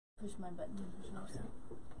push my button. Okay.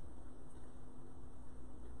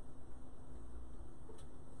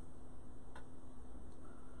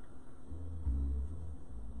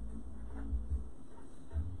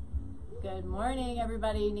 Good morning,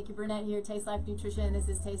 everybody. Nikki Burnett here, Taste Life Nutrition. This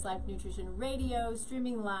is Taste Life Nutrition Radio,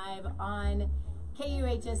 streaming live on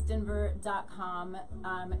KUHSdenver.com.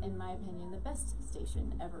 In my opinion, the best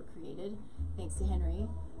station ever created, thanks to Henry.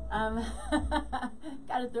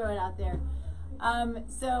 Got to throw it out there.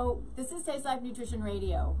 So this is Taste Life Nutrition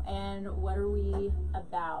Radio, and what are we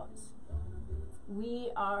about?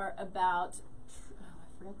 We are about,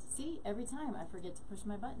 I forgot to see, every time I forget to push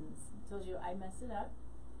my buttons. I told you I mess it up,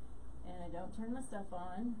 and I don't turn my stuff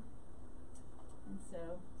on. And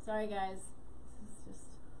so, sorry guys, this is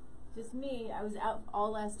just me. I was out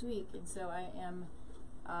all last week, and so I am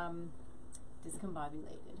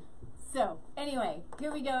discombobulated. So, anyway,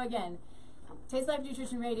 here we go again. Taste Life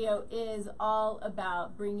Nutrition Radio is all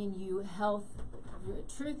about bringing you health,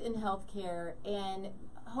 truth in healthcare, and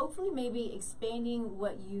hopefully maybe expanding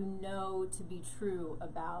what you know to be true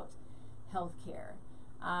about healthcare.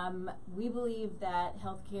 We believe that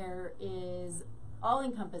healthcare is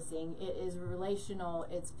all-encompassing. It is relational,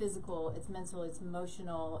 it's physical, it's mental, it's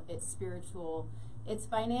emotional, it's spiritual, it's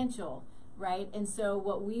financial, right? And so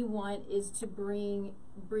what we want is to bring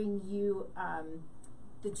you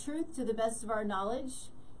the truth to the best of our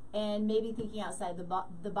knowledge, and maybe thinking outside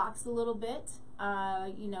the box a little bit.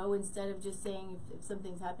 Instead of just saying if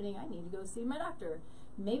something's happening, I need to go see my doctor.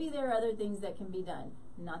 Maybe there are other things that can be done.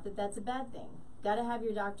 Not that that's a bad thing. Got to have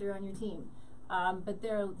your doctor on your team. But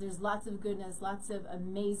there's lots of goodness, lots of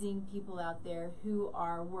amazing people out there who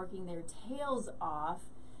are working their tails off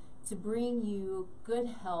to bring you good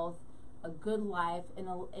health, a good life, and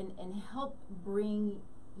help bring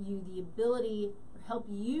you the ability, help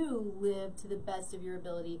you live to the best of your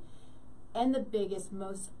ability and the biggest,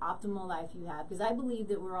 most optimal life you have. Because I believe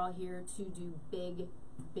that we're all here to do big,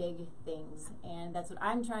 big things. And that's what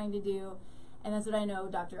I'm trying to do. And that's what I know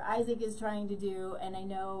Dr. Isaac is trying to do. And I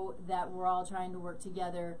know that we're all trying to work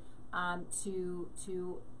together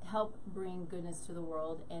to help bring goodness to the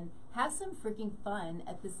world and have some freaking fun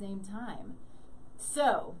at the same time.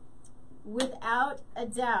 So, without a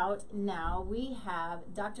doubt, now we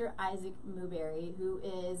have Dr. Isaac Muberry, who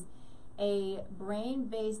is a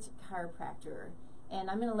brain-based chiropractor.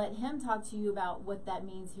 And I'm going to let him talk to you about what that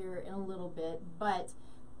means here in a little bit. But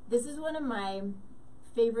this is one of my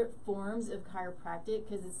favorite forms of chiropractic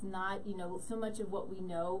because it's not, so much of what we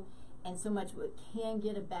know and so much what can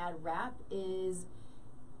get a bad rap is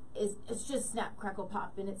it's just snap, crackle,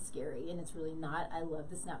 pop, and it's scary, and it's really not. I love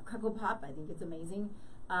the snap, crackle, pop. I think it's amazing.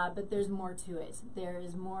 But there's more to it. There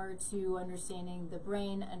is more to understanding the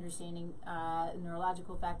brain, understanding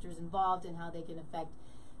neurological factors involved and how they can affect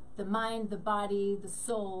the mind, the body, the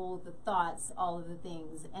soul, the thoughts, all of the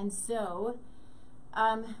things. And so,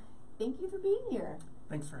 thank you for being here.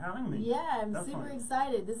 Thanks for having me. Yeah, I'm Definitely. super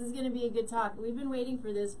excited. This is going to be a good talk. We've been waiting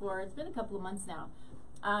for this it's been a couple of months now.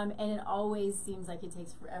 And it always seems like it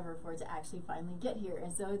takes forever for it to actually finally get here.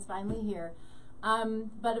 And so it's finally here.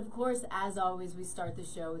 But of course, as always, we start the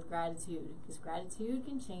show with gratitude, because gratitude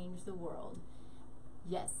can change the world.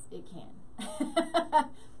 Yes, it can.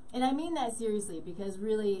 And I mean that seriously, because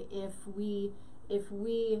really, if we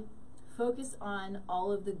focus on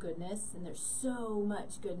all of the goodness, and there's so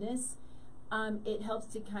much goodness, it helps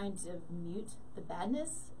to kind of mute the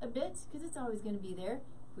badness a bit, because it's always going to be there.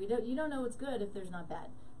 You don't know what's good if there's not bad.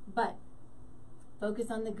 But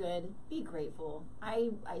focus on the good. Be grateful.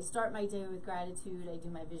 I start my day with gratitude. I do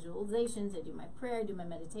my visualizations. I do my prayer. I do my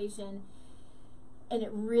meditation. And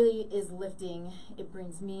it really is lifting. It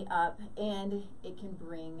brings me up, and it can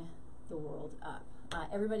bring the world up.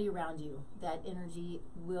 Everybody around you, that energy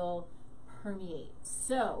will permeate.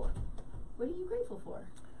 So, what are you grateful for?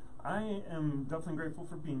 I am definitely grateful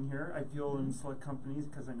for being here. I feel in select companies,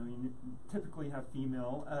 because I know you typically have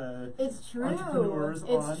female it's true. entrepreneurs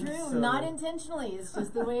it's on. true. So Not intentionally. It's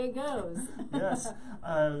just the way it goes. Yes.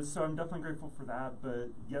 So I'm definitely grateful for that.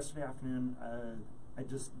 But yesterday afternoon, I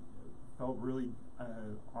just felt really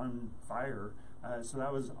on fire. So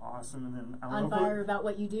that was awesome. And then on fire about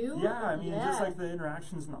what you do? Yeah, I mean, just like the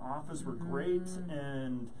interactions in the office were great.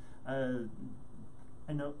 And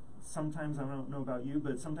I know sometimes, I don't know about you,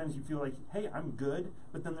 but sometimes you feel like, hey, I'm good.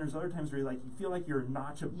 But then there's other times where you feel like you're a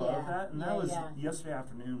notch above that. And that was yesterday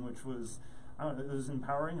afternoon, which was, it was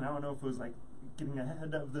empowering. And I don't know if it was like getting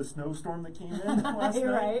ahead of the snowstorm that came in last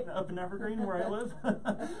night up in Evergreen where I live.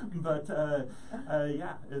 But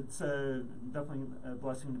yeah, it's definitely a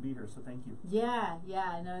blessing to be here. So thank you. Yeah,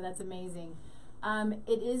 no, that's amazing.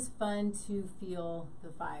 It is fun to feel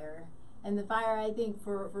the fire. And the fire, I think,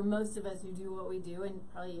 for most of us who do what we do, and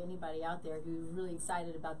probably anybody out there who's really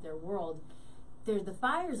excited about their world, the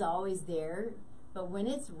fire's always there, but when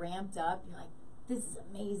it's ramped up, you're like, this is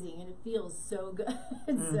amazing, and it feels so good.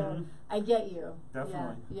 So I get you.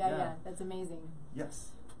 Definitely. Yeah, that's amazing. Yes.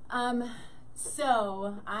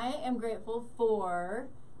 So I am grateful for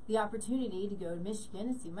the opportunity to go to Michigan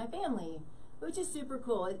and see my family, which is super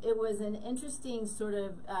cool. It was an interesting sort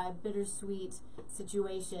of bittersweet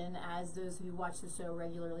situation, as those who watch the show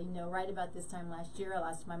regularly know. Right about this time last year, I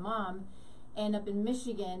lost my mom, and up in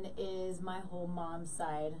Michigan is my whole mom's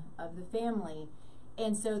side of the family.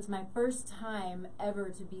 And so it's my first time ever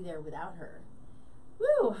to be there without her.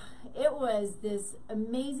 Woo! It was this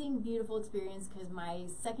amazing, beautiful experience because my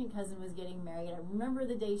second cousin was getting married. I remember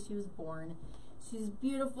the day she was born. She's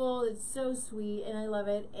beautiful. It's so sweet, and I love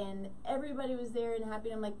it. And everybody was there and happy.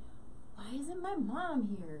 And I'm like, why isn't my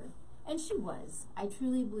mom here? And she was. I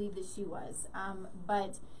truly believe that she was.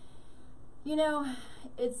 But you know,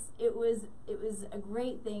 it was a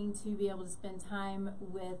great thing to be able to spend time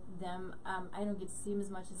with them. I don't get to see them as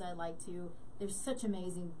much as I'd like to. They're such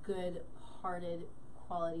amazing, good-hearted,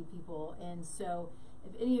 quality people. And so,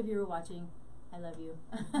 if any of you are watching, I love you.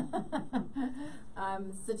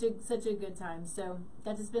 Such a good time. So,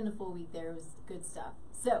 got to spend a full week there. It was good stuff.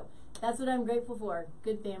 So, that's what I'm grateful for.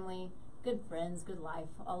 Good family, good friends, good life,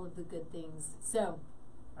 all of the good things. So,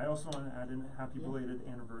 I also want to add in a happy belated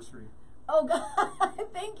anniversary. Oh God,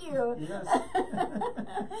 thank you. Yes.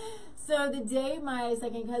 So the day my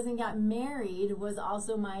second cousin got married was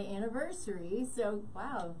also my anniversary. So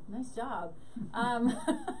wow, nice job.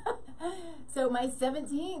 So my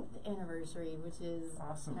 17th anniversary, which is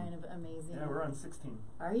awesome. Kind of amazing. Yeah, we're on 16.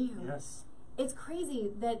 Are you? Yes. It's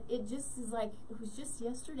crazy that it just is like, it was just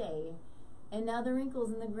yesterday, and now the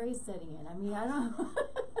wrinkles and the gray setting in. I mean, I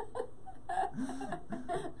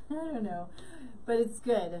don't know, but it's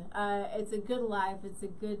good. It's a good life. It's a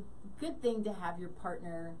good thing to have your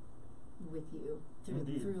partner with you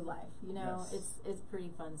through life. You know, yes. It's pretty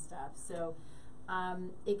fun stuff. So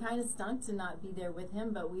it kind of stunk to not be there with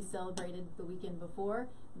him, but we celebrated the weekend before.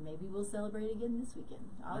 Maybe we'll celebrate again this weekend.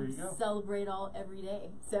 I'll celebrate every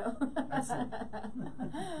day. So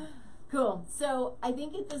cool. So I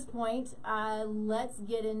think at this point, let's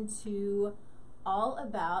get into all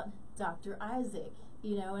about Dr. Isaac.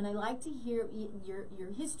 You know, and I like to hear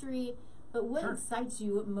your history, but what excites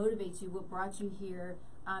you, what motivates you, what brought you here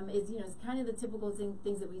is, you know, it's kind of the typical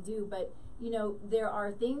things that we do, but, you know, there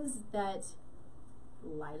are things that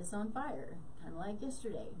light us on fire, kind of like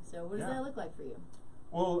yesterday. So what does that look like for you?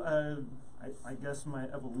 Well, I guess my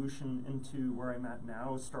evolution into where I'm at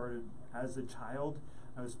now started as a child.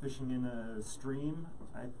 I was fishing in a stream.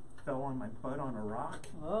 I fell on my butt on a rock.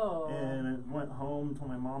 Oh. And I went home,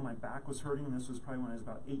 told my mom my back was hurting, and this was probably when I was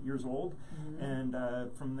about 8 years old. Mm-hmm. And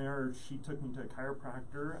from there, she took me to a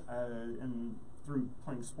chiropractor, and through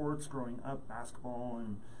playing sports growing up, basketball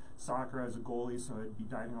and soccer as a goalie, so I'd be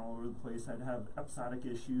diving all over the place. I'd have episodic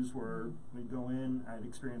issues where we'd go in, I'd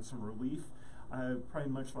experience some relief.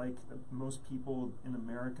 Probably much like most people in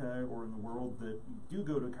America or in the world that do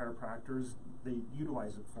go to chiropractors, they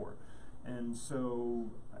utilize it for. And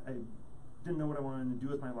so I didn't know what I wanted to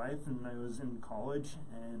do with my life, and I was in college,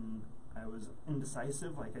 and I was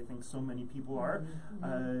indecisive, like I think so many people are.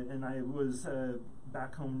 Mm-hmm. And I was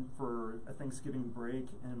back home for a Thanksgiving break,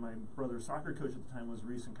 and my brother's soccer coach at the time was a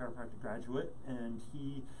recent chiropractic graduate, and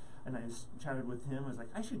I chatted with him. I was like,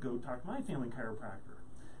 I should go talk to my family chiropractor.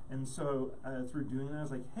 And so through doing that, I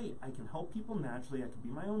was like, hey, I can help people naturally. I can be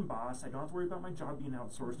my own boss. I don't have to worry about my job being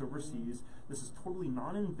outsourced overseas. This is totally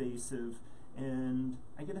non-invasive, and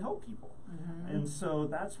I get to help people. Mm-hmm. And so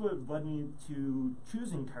that's what led me to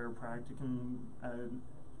choosing chiropractic and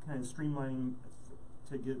kind of streamlining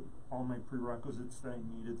to get all my prerequisites that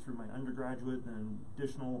I needed through my undergraduate and an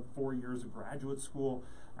additional 4 years of graduate school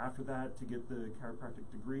after that to get the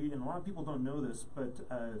chiropractic degree. And a lot of people don't know this, but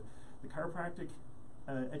the chiropractic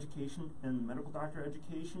education and medical doctor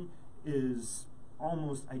education is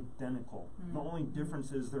almost identical. The only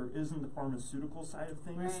difference is there isn't the pharmaceutical side of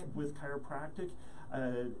things with chiropractic,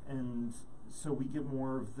 and so we get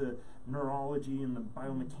more of the neurology and the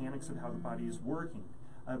biomechanics of how the body is working.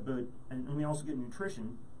 And we also get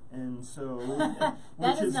nutrition, and so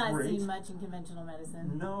that does not seem much in conventional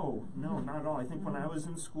medicine. No, not at all. I think when I was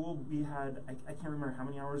in school, we had I can't remember how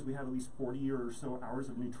many hours we had, at least 40 or so hours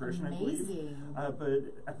of nutrition. Amazing. I believe.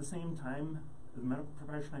 But at the same time, the medical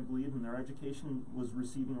profession, I believe, in their education was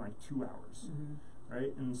receiving like 2 hours,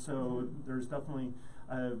 right? And so there's definitely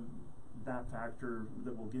that factor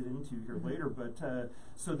that we'll get into here later. But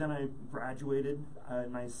so then I graduated,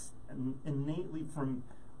 innately from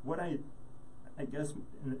what I guess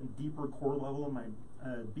in a deeper core level of my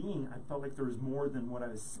being, I felt like there was more than what I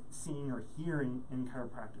was seeing or hearing in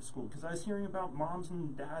chiropractic school, because I was hearing about moms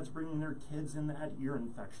and dads bringing their kids in that had ear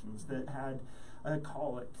infections, that had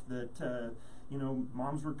colic, that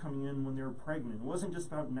moms were coming in when they were pregnant. It wasn't just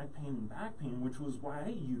about neck pain and back pain, which was why I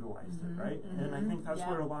utilized it, right? And I think that's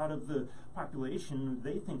where a lot of the population,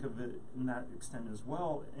 they think of it in that extent as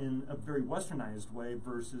well, in a very westernized way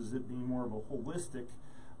versus it being more of a holistic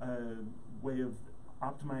way of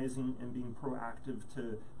optimizing and being proactive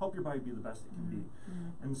to help your body be the best it can be.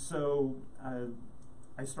 And so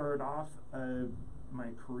I started off my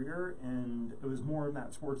career, and it was more in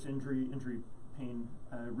that sports injury pain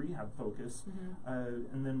rehab focus.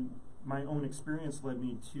 And then my own experience led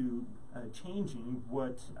me to changing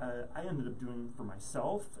what I ended up doing for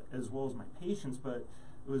myself as well as my patients. But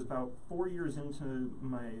it was about 4 years into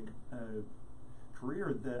my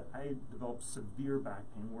career that I developed severe back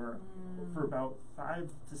pain, where for about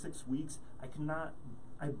 5 to 6 weeks I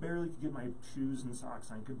barely could get my shoes and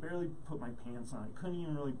socks on. I could barely put my pants on. I couldn't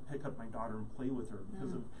even really pick up my daughter and play with her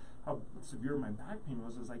because of how severe my back pain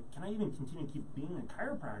was. I was like, can I even continue to keep being a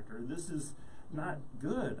chiropractor? This is not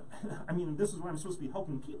good. I mean, this is what I'm supposed to be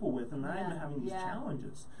helping people with, and I'm having these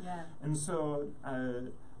challenges. And so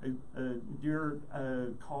a dear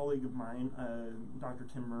colleague of mine, Dr.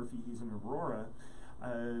 Tim Murphy, he's in Aurora,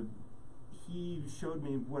 he showed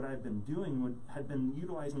me what I've been doing, had been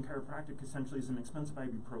utilizing chiropractic essentially as an expensive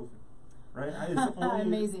ibuprofen. Right? I was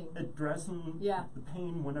only addressing the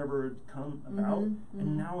pain whenever it come about,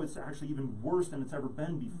 and now it's actually even worse than it's ever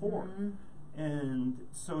been before. And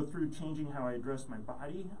so through changing how I addressed my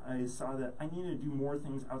body, I saw that I needed to do more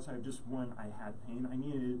things outside of just when I had pain. I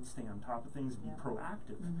needed to stay on top of things and be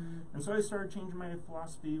proactive. And so I started changing my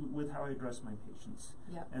philosophy with how I address my patients.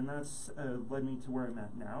 And that's led me to where I'm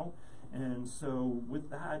at now. And so with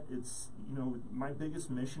that, it's, my biggest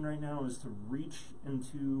mission right now is to reach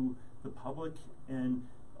into the public and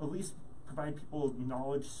at least provide people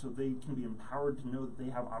knowledge so they can be empowered to know that they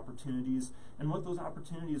have opportunities and what those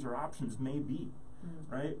opportunities or options may be,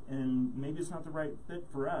 right? And maybe it's not the right fit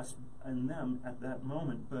for us and them at that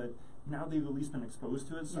moment, but now they've at least been exposed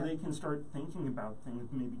to it, so they can start thinking about things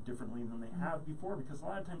maybe differently than they have before. Because a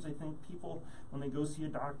lot of times I think people, when they go see a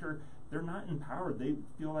doctor, they're not empowered. They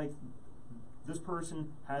feel like this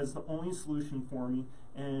person has the only solution for me,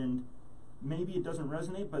 and maybe it doesn't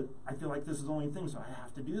resonate, but I feel like this is the only thing, so I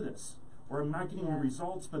have to do this. Or I'm not getting the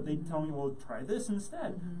results, but they tell me, well, try this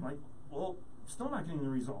instead. I'm like, well, still not getting the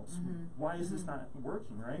results. Why is this not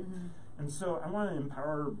working, right? And so I want to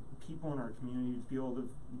empower people in our community to be able to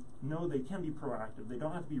know they can be proactive. They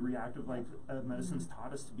don't have to be reactive like medicine's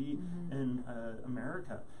taught us to be in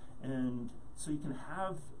America. And so you can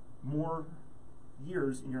have more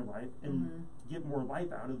years in your life and get more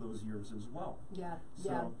life out of those years as well.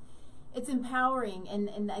 It's empowering,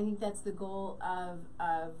 and I think that's the goal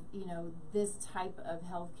of this type of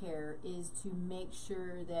healthcare, is to make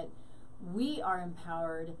sure that we are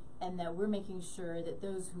empowered and that we're making sure that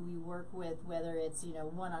those who we work with, whether it's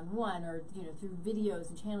one-on-one or through videos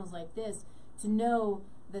and channels like this, to know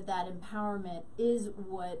that empowerment is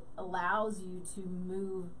what allows you to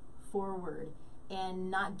move forward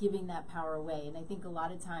and not giving that power away. And I think a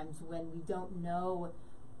lot of times when we don't know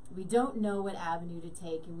what avenue to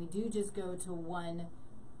take, and we do just go to one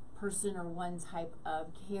person or one type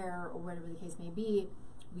of care or whatever the case may be,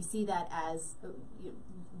 we see that as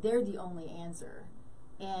they're the only answer,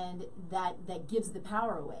 and that gives the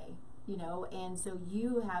power away, and so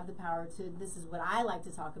you have the power to, this is what I like to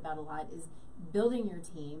talk about a lot, is building your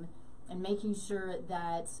team and making sure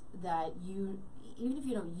that you, even if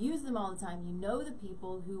you don't use them all the time, the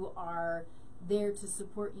people who are there to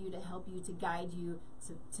support you, to help you, to guide you,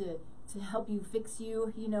 to help you fix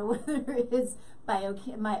you, whether it's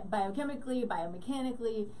biochemically,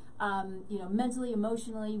 biomechanically, mentally,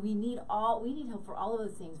 emotionally. We need help for all of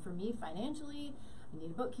those things. For me, financially, I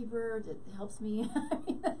need a bookkeeper that helps me.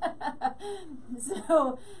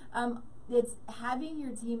 So it's having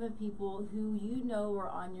your team of people who are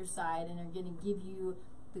on your side and are going to give you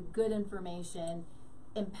the good information,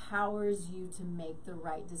 empowers you to make the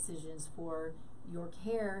right decisions for your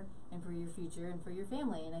care and for your future and for your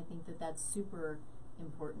family. And I think that that's super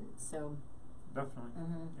important. So definitely,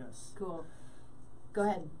 yes. Cool. Go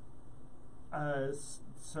ahead.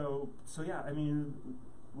 So yeah, I mean,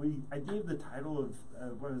 I gave the title of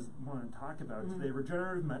what I want to talk about today,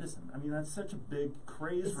 regenerative medicine. I mean, that's such a big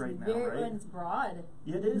craze right now, right? It's broad.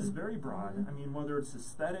 It is very broad. I mean, whether it's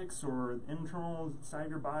aesthetics or internal side of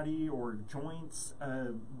your body or joints,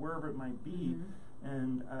 wherever it might be,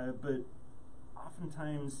 and but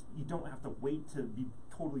oftentimes you don't have to wait to be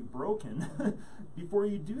totally broken before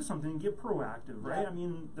you do something. Get proactive, right? Yeah. I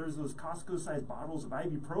mean, there's those Costco-sized bottles of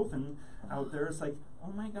ibuprofen out there. It's like,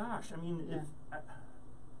 oh my gosh. I mean, Yeah. if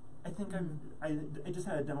I think I just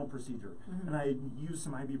had a dental procedure, Mhm. and I used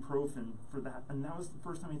some ibuprofen for that, and that was the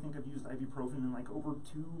first time I think I've used ibuprofen in like over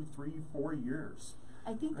 2, 3, 4 years.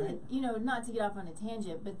 I think Right. that, not to get off on a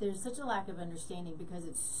tangent, but there's such a lack of understanding because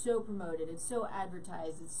it's so promoted, it's so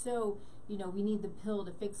advertised, it's so, we need the pill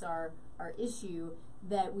to fix our issue,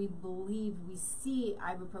 that we see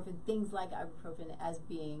ibuprofen, things like ibuprofen, as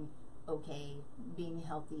being okay, being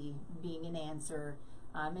healthy, being an answer.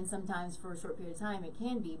 And sometimes for a short period of time it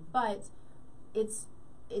can be, but it's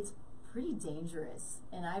pretty dangerous,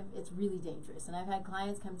 and it's really dangerous. And I've had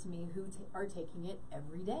clients come to me who are taking it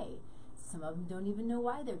every day. Some of them don't even know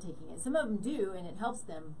why they're taking it. Some of them do, and it helps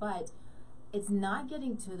them, but it's not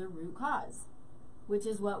getting to the root cause, which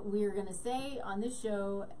is what we're going to say on this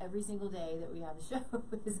show every single day that we have a show,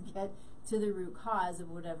 is get to the root cause of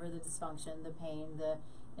whatever the dysfunction, the pain, the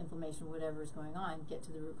inflammation, whatever is going on. Get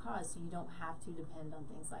to the root cause so you don't have to depend on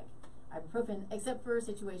things like ibuprofen, except for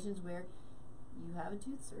situations where you have a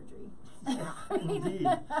tooth surgery. Indeed.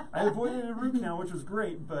 I avoided a root canal, which was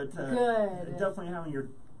great, but Good. definitely having your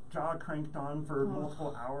jaw cranked on for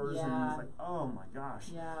multiple hours, and Yeah. it's like, oh my gosh.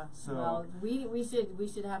 Yeah. So, well, we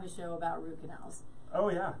should have a show about root canals. oh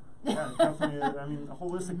yeah, definitely. I mean,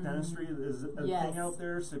 holistic dentistry is a Yes. thing out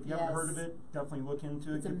there. So if you haven't heard of Yes. it, definitely look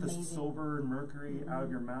into it. It's Get the amazing. silver and mercury out of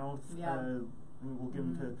your mouth. Yeah. And we'll get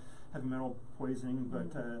into heavy metal poisoning,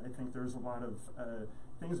 but I think there's a lot of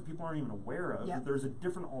things that people aren't even aware of. Yep. That there's a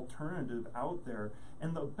different alternative out there,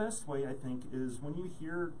 and the best way, I think, is when you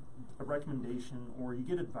hear a recommendation or you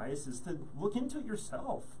get advice, is to look into it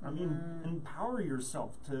yourself. I mean, empower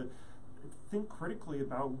yourself to think critically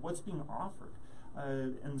about what's being offered.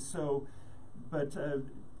 And so, but to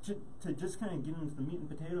just kind of get into the meat and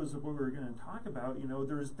potatoes of what we're going to talk about,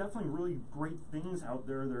 there's definitely really great things out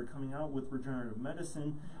there that are coming out with regenerative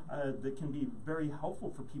medicine that can be very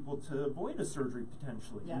helpful for people to avoid a surgery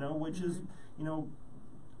potentially, Yeah. Which is,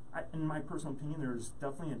 in my personal opinion, there's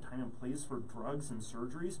definitely a time and place for drugs and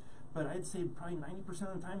surgeries, but I'd say probably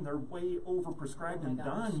 90% of the time they're way overprescribed Oh my and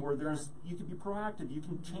gosh. done, where you can be proactive, you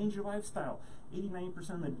can change your lifestyle. 80-90%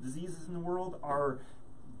 of the diseases in the world are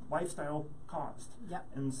lifestyle caused. Yep.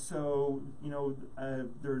 And so,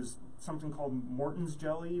 there's something called Morton's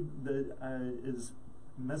jelly that is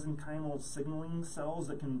mesenchymal signaling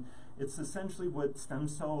cells it's essentially what stem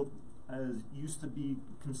cell used to be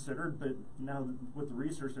considered, but now with the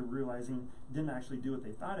research they're realizing didn't actually do what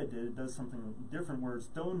they thought it did. It does something different, where it's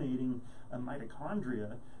donating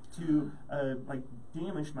mitochondria to like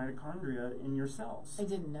damaged mitochondria in your cells. I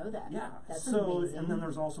didn't know that. Yeah. That's so, amazing. and then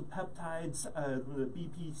there's also peptides. The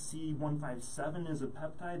BPC 157 is a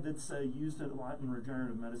peptide that's used a lot in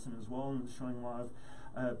regenerative medicine as well, and it's showing a lot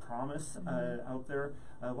of promise out there.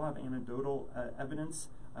 A lot of anecdotal evidence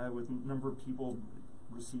with a number of people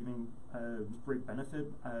receiving great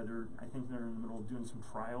benefit. I think they're in the middle of doing some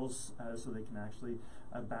trials so they can actually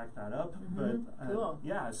back that up. But Cool.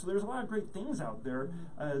 yeah, so there's a lot of great things out there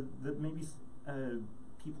that maybe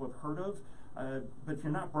people have heard of. But if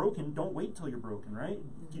you're not broken, don't wait till you're broken, right?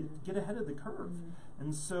 Get ahead of the curve.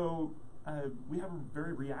 And so we have a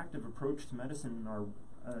very reactive approach to medicine in our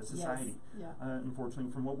society. Yes. Yeah.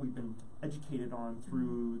 Unfortunately, from what we've been educated on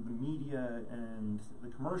through the media and the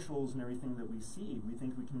commercials and everything that we see, we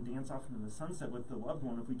think we can dance off into the sunset with the loved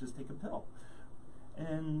one if we just take a pill.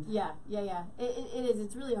 And Yeah. It is.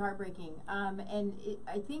 It's really heartbreaking. And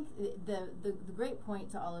I think the great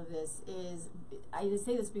point to all of this is, I just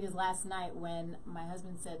say this because last night when my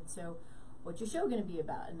husband said, "So, what's your show going to be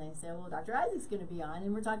about?" And I said, "Well, Dr. Isaac's going to be on,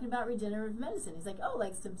 and we're talking about regenerative medicine." He's like, "Oh,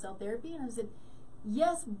 like stem cell therapy?" And I said,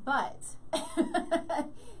 "Yes, but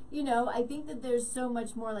I think that there's so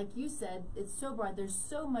much more. Like you said, it's so broad. There's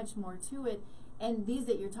so much more to it." And these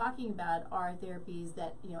that you're talking about are therapies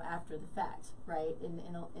that, after the fact, right? In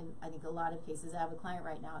I think a lot of cases, I have a client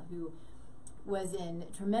right now who was in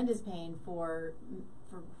tremendous pain for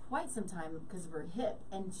quite some time because of her hip,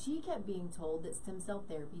 and she kept being told that stem cell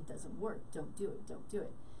therapy doesn't work. Don't do it. Don't do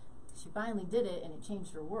it. She finally did it, and it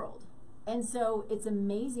changed her world. And so it's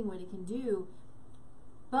amazing what it can do.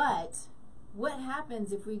 But what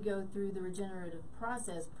happens if we go through the regenerative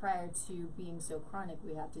process prior to being so chronic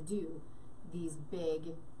we have to do these big,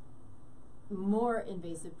 more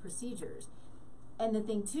invasive procedures? And the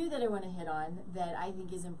thing too that I want to hit on that I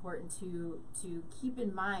think is important to keep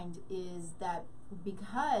in mind is that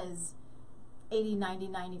because 80, 90,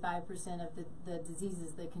 95% of the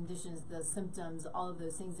diseases, the conditions, the symptoms, all of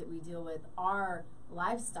those things that we deal with are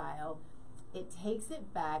lifestyle, it takes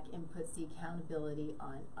it back and puts the accountability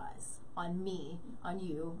on us, on me, on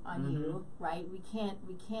you, right? We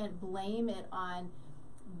can't blame it on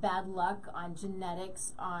bad luck, on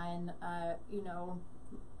genetics, on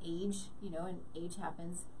age, and age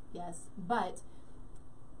happens, yes, but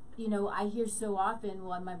I hear so often,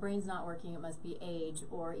 well, my brain's not working, it must be age.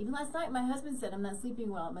 Or even last night, my husband said, I'm not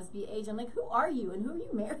sleeping well, it must be age. I'm like, who are you and who are you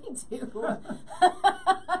married to?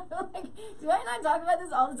 Like, do I not talk about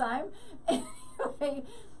this all the time? Anyway,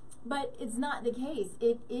 but it's not the case.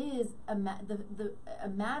 It is a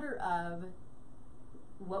matter of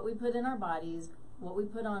what we put in our bodies, what we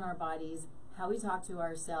put on our bodies, how we talk to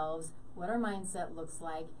ourselves, what our mindset looks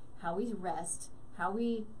like, how we rest, how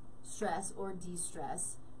we stress or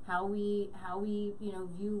de-stress, how we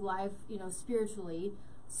view life, spiritually.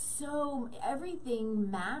 So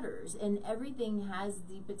everything matters, and everything has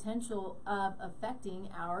the potential of affecting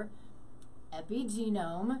our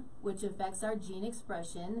epigenome, which affects our gene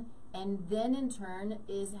expression, and then in turn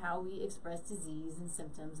is how we express disease and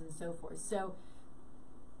symptoms and so forth. So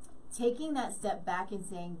taking that step back and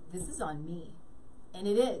saying, this is on me. And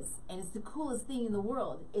it is, and it's the coolest thing in the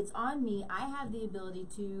world. It's on me. I have the ability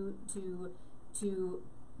to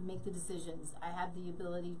make the decisions. I have the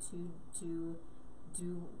ability to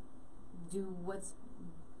do what's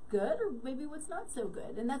good or maybe what's not so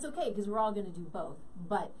good, and that's okay because we're all going to do both.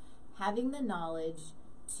 But having the knowledge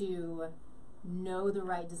to know the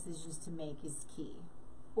right decisions to make is key.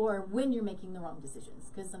 Or when you're making the wrong decisions,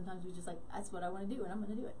 because sometimes we just like, that's what I want to do, and I'm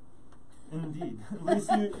going to do it. Indeed.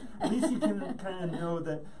 At least you can kind of know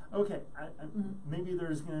that, okay, maybe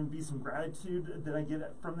there's going to be some gratitude that I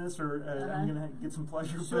get from this, or I'm going to get some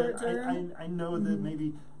pleasure, but I know that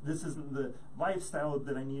maybe this isn't the lifestyle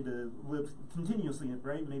that I need to live continuously,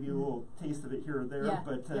 right? Maybe a little taste of it here or there,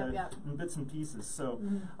 but in bits and pieces. So,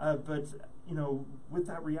 but, with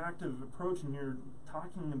that reactive approach, and you're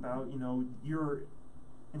talking about, you're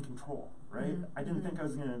in control. Right? I didn't think I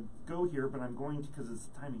was going to go here, but I'm going to because it's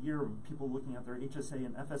the time of year of people looking at their HSA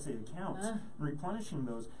and FSA accounts and replenishing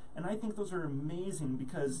those. And I think those are amazing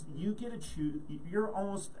because you get to choose. You're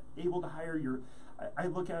almost able to hire I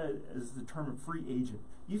look at it as the term of free agent.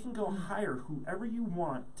 You can go hire whoever you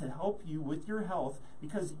want to help you with your health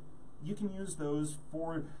because you can use those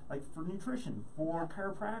for nutrition, for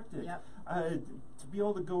chiropractic, to be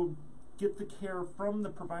able to go get the care from the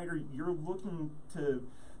provider you're looking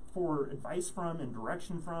for advice from and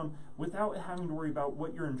direction from without having to worry about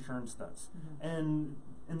what your insurance does. And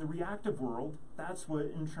in the reactive world, that's what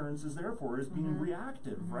insurance is there for, is being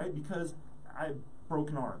reactive, right? Because I broke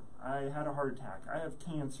an arm, I had a heart attack, I have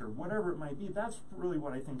cancer, whatever it might be, that's really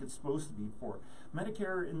what I think it's supposed to be for.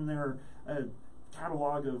 Medicare, in their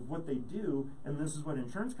catalog of what they do, and this is what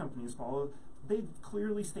insurance companies follow, they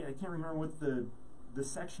clearly state, I can't remember what the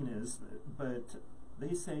section is, but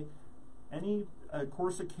they say any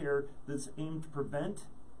course of care that's aimed to prevent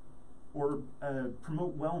or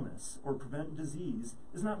promote wellness or prevent disease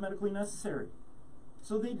is not medically necessary.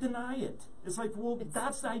 So they deny it. It's like, well,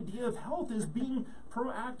 that's the idea of health, is being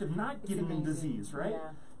proactive, not getting in disease, right? Yeah.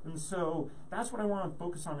 And so that's what I want to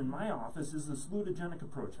focus on in my office, is this ludogenic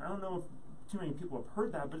approach. I don't know if too many people have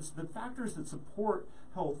heard that, but it's the factors that support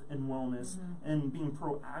health and wellness and being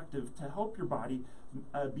proactive to help your body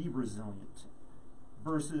be resilient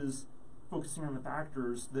versus focusing on the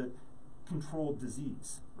factors that control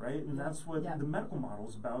disease, right? And that's what the medical model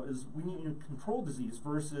is about, is we need to control disease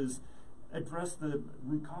versus address the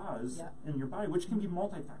root cause in your body, which can be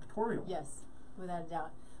multifactorial. Yes, without a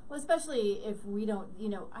doubt. Well, especially if we don't,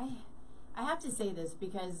 I have to say this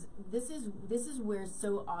because this is where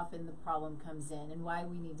so often the problem comes in, and why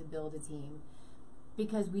we need to build a team,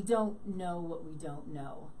 because we don't know what we don't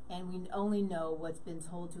know, and we only know what's been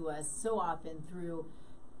told to us so often through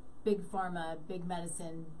big pharma, big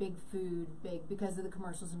medicine, big food, because of the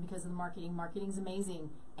commercials and because of the marketing. Marketing's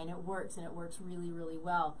amazing, and it works really, really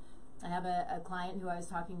well. I have a client who I was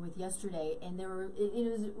talking with yesterday, and it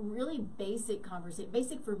was really basic conversation,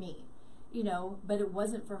 basic for me, but it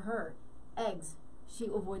wasn't for her. Eggs. She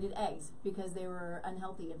avoided eggs because they were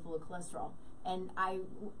unhealthy and full of cholesterol. And I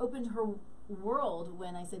opened her world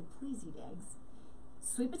when I said, please eat eggs.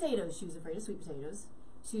 Sweet potatoes. She was afraid of sweet potatoes.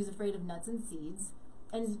 She was afraid of nuts and seeds.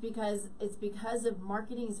 And it's because of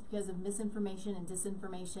marketing, it's because of misinformation and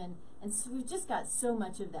disinformation. And so we've just got so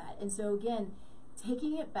much of that. And so again,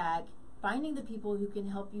 taking it back, finding the people who can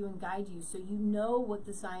help you and guide you so you know what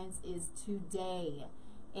the science is today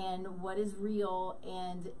and what is real,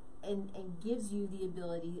 and gives you the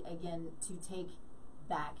ability, again, to take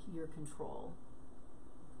back your control.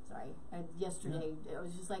 Sorry, yesterday I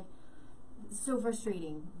was just like, so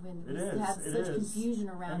frustrating when It we is, have it such is. confusion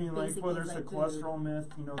around I mean, like, basic well, things there's like the food. cholesterol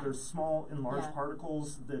myth, you know, there's small and large Yeah.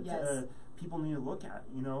 particles that Yes. people need to look at,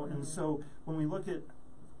 you know, and Mhm. so when we look at,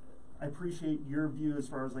 I appreciate your view as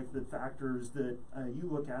far as like the factors that you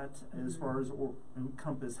look at as far as or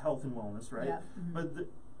encompass health and wellness, right? Yeah. Mhm. But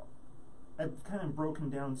I've kind of broken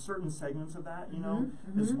down certain segments of that, you know,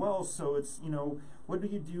 Mhm. as Mhm. well. So it's, you know, what do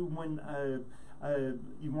you do when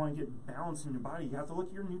you want to get balance in your body? You have to look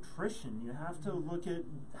at your nutrition. You have to look at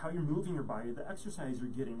how you're moving your body, the exercise you're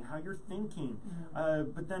getting, how you're thinking.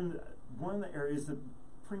 But then one of the areas that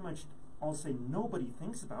pretty much I'll say nobody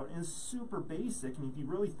thinks about and is super basic, and if you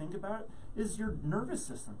really think about it, is your nervous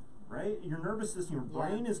system, right? Your nervous system, your Yeah.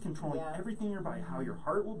 brain is controlling Yeah. everything in your body, how your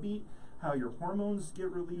heart will beat, how your hormones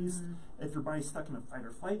get released. If your body's stuck in a fight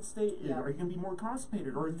or flight state, Yeah. are you going to be more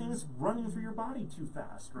constipated? Or are things running through your body too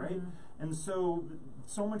fast, right? And so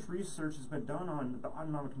much research has been done on the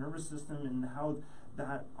autonomic nervous system and how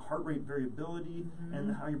that heart rate variability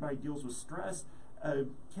and how your body deals with stress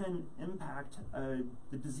can impact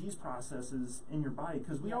the disease processes in your body.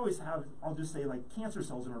 Because we always have, I'll just say, like cancer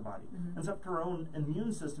cells in our body. And it's up to our own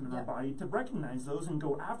immune system in our body to recognize those and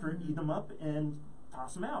go after it, eat them up, and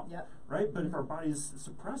toss them out, Yep. right? But if our body's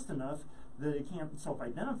suppressed enough that it can't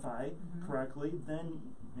self-identify correctly,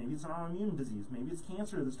 then maybe it's an autoimmune disease, maybe it's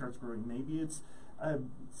cancer that starts growing, maybe it's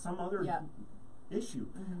some other issue.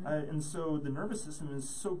 And so the nervous system is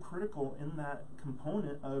so critical in that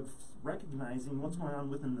component of recognizing what's going on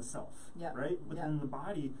within the self, right? Within the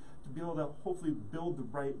body to be able to hopefully build the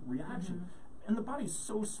right reaction. And the body's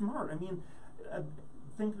so smart. I mean,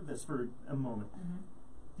 think of this for a moment.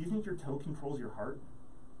 Do you think your toe controls your heart?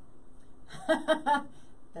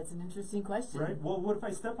 That's an interesting question. Right? Well, what if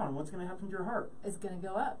I step on it? What's going to happen to your heart? It's going to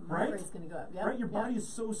go up. My Right? rate's going to go up. Yep. Right? Your body is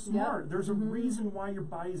so smart. There's a reason why your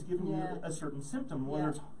body is giving you a certain symptom, whether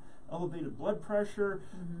it's elevated blood pressure,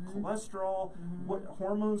 cholesterol, what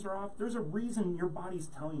hormones are off. There's a reason your body's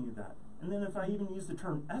telling you that. And then if I even use the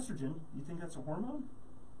term estrogen, you think that's a hormone?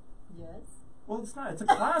 Yes. Well, it's not. It's a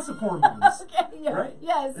class of hormones. Okay, yeah. Right?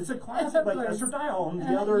 Yes. It's a class Of of like course. estradiol and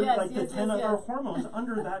the other, Yes, like the yes, 10 yes, other yes. hormones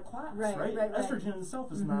under that class, Right, right? right, right. Estrogen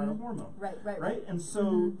itself is not a hormone. Right. And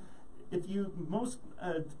so if you, most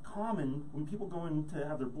common, when people go in to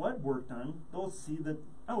have their blood work done, they'll see that,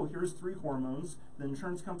 oh, here's 3 hormones, the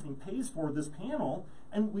insurance company pays for this panel,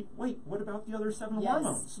 and wait, what about the other 7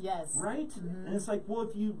 hormones? Yes. Right? And it's like, well,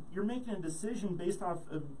 if you're making a decision based off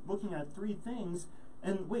of looking at 3 things,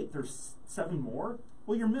 and wait, there's 7 more?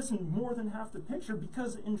 Well, you're missing more than half the picture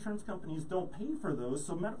because insurance companies don't pay for those,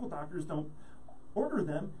 so medical doctors don't order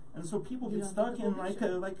them, and so people You get don't stuck get the in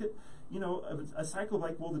full like a you know, a cycle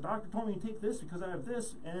like, well, the doctor told me to take this because I have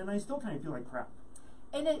this, and I still kind of feel like crap.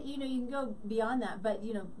 And it, you know, you can go beyond that, but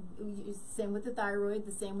you know, same with the thyroid,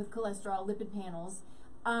 the same with cholesterol, lipid panels.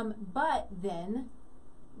 But then,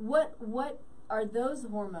 what are those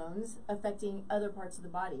hormones affecting other parts of the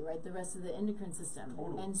body, right? The rest of the endocrine system.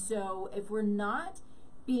 Totally. And so, if we're not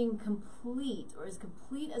being complete or as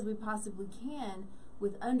complete as we possibly can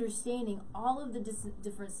with understanding all of the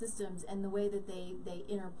different systems and the way that they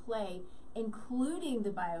interplay, including the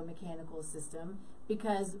biomechanical system,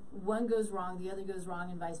 because one goes wrong, the other goes wrong,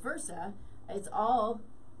 and vice versa. It's all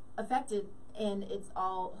affected, and it's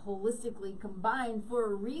all holistically combined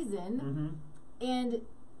for a reason. And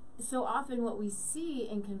so often what we see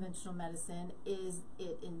in conventional medicine is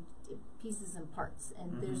it in pieces and parts,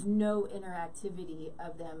 and there's no interactivity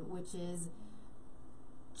of them, which is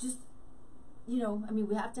just, you know, I mean,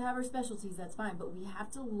 we have to have our specialties, that's fine, but we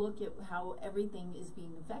have to look at how everything is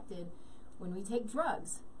being affected when we take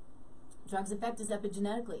drugs. Drugs affect us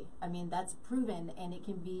epigenetically. I mean, that's proven, and it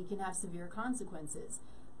can have severe consequences.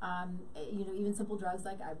 You know, even simple drugs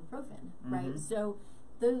like ibuprofen, right? So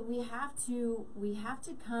we have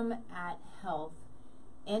to come at health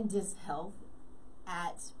and dishealth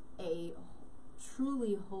at a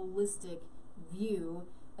truly holistic view,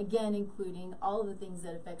 again, including all of the things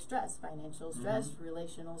that affect stress, financial stress,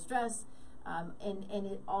 relational stress, and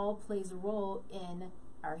it all plays a role in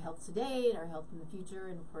our health today and our health in the future,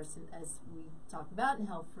 and of course, as we talked about, in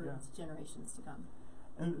health for generations to come.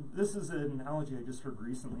 And this is an analogy I just heard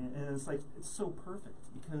recently, and it's like, it's so perfect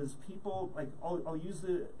because people, like, I'll use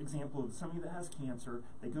the example of somebody that has cancer,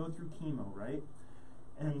 they go through chemo, right?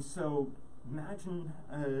 And so imagine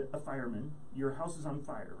a fireman, your house is on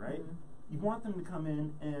fire, right? You want them to come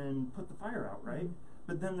in and put the fire out, right?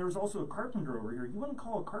 But then there's also a carpenter over here. You wouldn't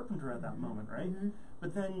call a carpenter at that moment, right?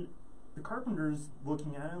 But then the carpenter's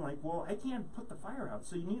looking at it like, well, I can't put the fire out,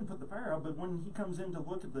 so you need to put the fire out. But when he comes in to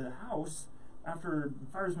look at the house, after the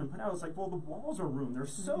fire's been put out, it's like, well, the walls are ruined. They're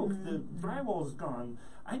soaked. The drywall is gone.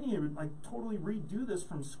 I need to like totally redo this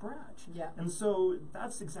from scratch. Yeah. And so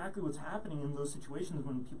that's exactly what's happening in those situations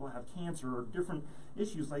when people have cancer or different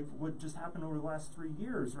issues, like what just happened over the last 3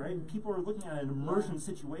 years, right? People are looking at an immersion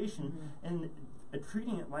situation and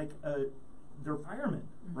treating it like they're firemen,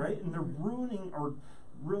 right? And they're ruining or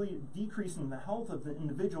really decreasing the health of the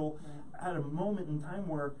individual at a moment in time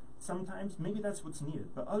where sometimes maybe that's what's needed,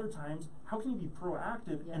 but other times, how can you be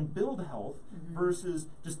proactive and build health versus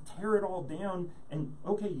just tear it all down and,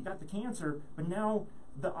 okay, you got the cancer, but now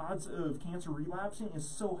the odds of cancer relapsing is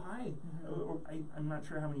so high. I'm not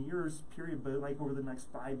sure how many years period, but like over the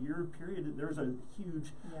next 5-year period, there's a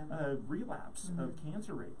huge relapse of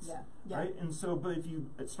cancer rates, right? And so, but if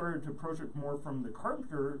you started to approach it more from the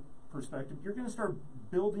carpenter perspective, you're going to start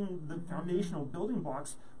building the foundational building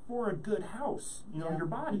blocks for a good house, you know, your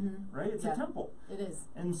body, right? It's a temple. It is.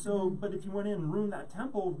 And so, but if you went in and ruined that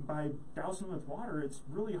temple by dousing with water, it's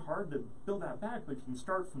really hard to build that back. But if you can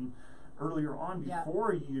start from earlier on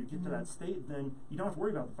before you get to that state, then you don't have to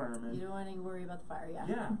worry about the firemen. You don't want to worry about the fire,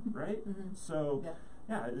 Yeah, right? So,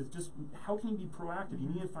 it's just, how can you be proactive? You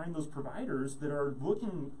need to find those providers that are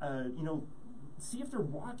looking, you know, see if they're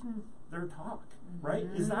walking their talk, right?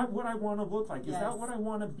 Is that what I want to look like? Is that what I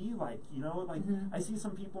want to be like? You know, like I see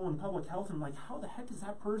some people in public health and I'm like, how the heck is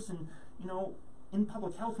that person, you know, in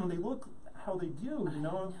public health when they look how they do, you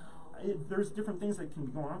know? There's different things that can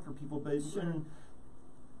be going on for people, but when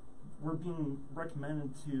we're being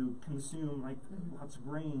recommended to consume like lots of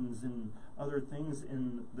grains and other things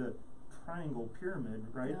in the triangle pyramid,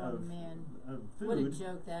 right? Oh, of food. What a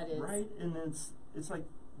joke that is. Right? And it's like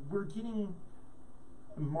we're getting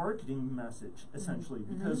a marketing message essentially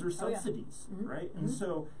because there's subsidies, right? And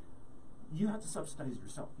so you have to subsidize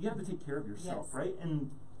yourself. You have to take care of yourself, right?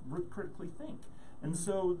 And critically think. And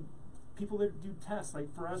so people that do tests,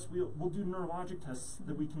 like for us, we'll do neurologic tests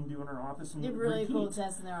that we can do in our office and they have really cool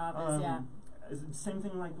tests in their office, Same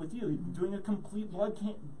thing like with you, doing a complete blood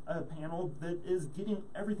panel that is getting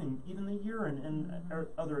everything, even the urine and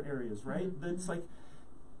other areas, right? That's like,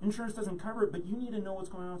 insurance doesn't cover it, but you need to know what's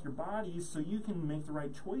going on with your body so you can make the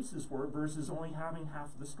right choices for it versus only having half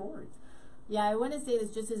the story. Yeah, I want to say this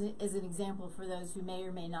just as an example for those who may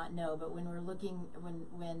or may not know, but when we're looking,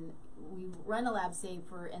 when we run a lab, say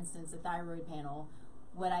for instance, a thyroid panel,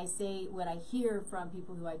 what I hear from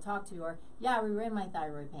people who I talk to are, yeah, we ran my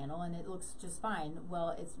thyroid panel and it looks just fine.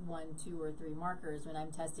 Well, it's 1, 2, or 3 markers when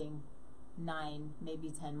I'm testing 9, maybe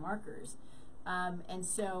 10 markers. And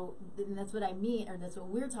so and that's what I mean, or that's what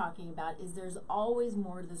we're talking about, is there's always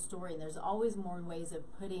more to the story, and there's always more ways of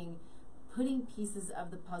putting pieces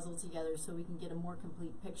of the puzzle together so we can get a more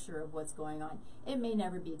complete picture of what's going on. It may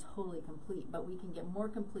never be totally complete, but we can get more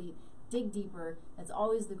complete, dig deeper. That's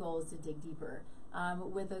always the goal, is to dig deeper.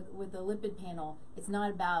 With a lipid panel, it's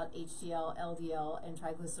not about HDL, LDL, and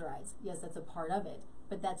triglycerides. Yes, that's a part of it,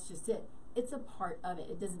 but that's just it. It's a part of it.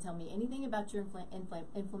 It doesn't tell me anything about your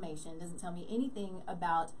inflammation. It doesn't tell me anything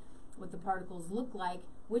about what the particles look like,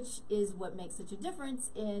 which is what makes such a difference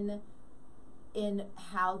in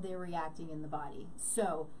how they're reacting in the body.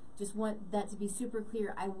 So just want that to be super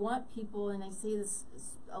clear. I want people, and I say this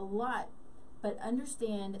a lot, but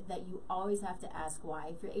understand that you always have to ask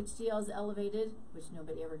why. If your HDL is elevated, which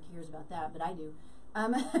nobody ever cares about that, but I do,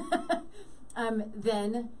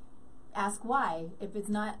 then ask why. If it's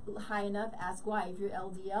not high enough, ask why. If your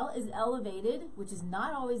LDL is elevated, which is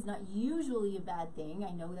not usually a bad thing,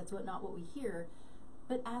 I know that's not what we hear,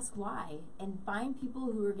 but ask why, and find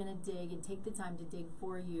people who are going to dig and take the time to dig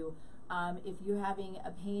for you. If you're having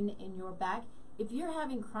a pain in your back, if you're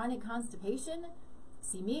having chronic constipation,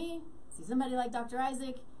 see me, see somebody like Dr.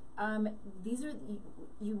 Isaac.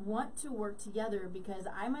 You want to work together, because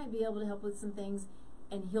I might be able to help with some things,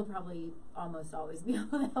 and he'll probably almost always be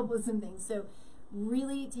able to help with some things. So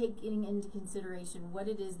really taking into consideration what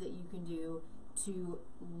it is that you can do to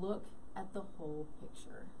look at the whole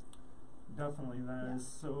picture. Definitely, that is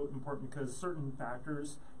so important, because certain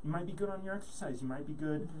factors, you might be good on your exercise, you might be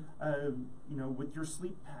good, with your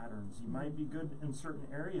sleep patterns, you might be good in certain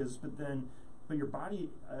areas, but your body,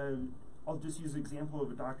 I'll just use an example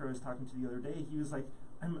of a doctor I was talking to the other day. He was like,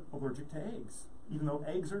 I'm allergic to eggs, even though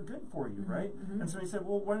eggs are good for you, right? And so he said,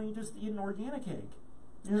 well, why don't you just eat an organic egg?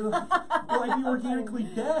 Well, I'd be organically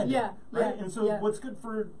dead, right? And so what's good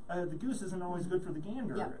for the goose isn't always good for the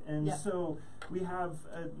gander. So we have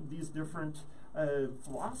these different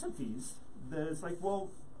philosophies that it's like,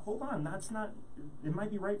 well, hold on, that's not, it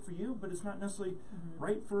might be right for you, but it's not necessarily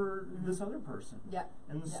right for this other person.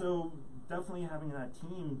 And so definitely having that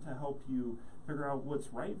team to help you figure out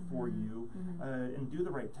what's right for you and do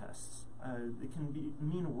the right tests. it can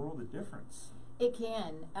mean a world of difference. It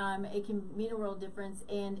can. It can mean a world difference,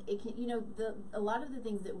 and it can. A lot of the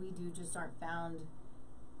things that we do just aren't found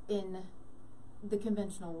in the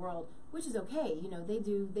conventional world, which is okay. They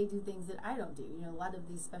do things that I don't do. A lot of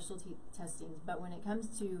these specialty testings. But when it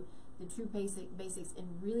comes to the true basics and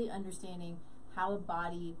really understanding how a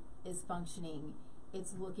body is functioning,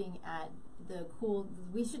 it's looking at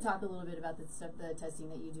we should talk a little bit about the testing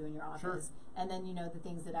that you do in your office. Sure. And then, the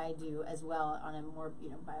things that I do as well on a more,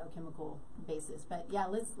 biochemical basis. But yeah,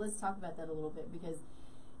 let's talk about that a little bit, because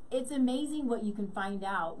it's amazing what you can find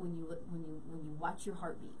out when you watch your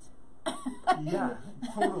heartbeat. Yeah,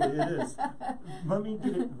 totally, it is. Let me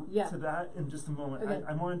get to that in just a moment. Okay.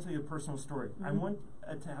 I want to tell you a personal story. Mm-hmm. I went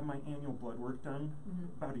to have my annual blood work done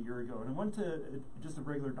about a year ago, and I went to just a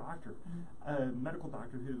regular doctor, a medical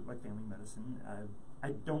doctor who, like family medicine.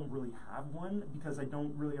 I don't really have one because I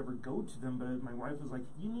don't really ever go to them, but my wife was like,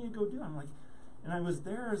 you need to go do it. I'm like, and I was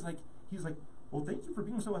there, he's like, well, thank you for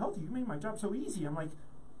being so healthy. You made my job so easy. I'm like,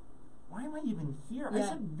 why am I even here? Yeah. I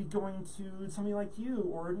should be going to somebody like you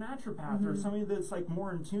or a naturopath or somebody that's like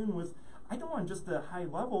more in tune with. I don't want just a high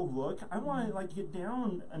level look. I want to like get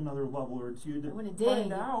down another level or two to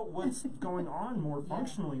find out what's going on more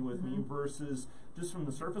functionally with me versus just from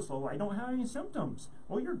the surface level. I don't have any symptoms.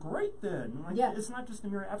 Well, you're great then. Like, it's not just a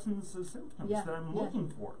mere absence of symptoms that I'm looking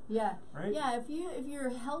for. Yeah. Right? Yeah, if you're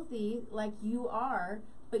healthy like you are,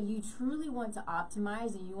 but you truly want to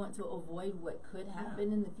optimize and you want to avoid what could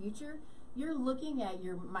happen in the future, you're looking at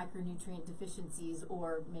your micronutrient deficiencies,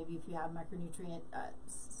 or maybe if you have micronutrient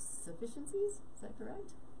sufficiencies. Is that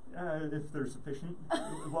correct? If there's sufficient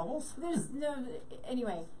levels. There's no.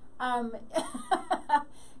 Anyway,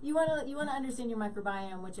 you want to understand your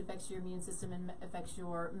microbiome, which affects your immune system and affects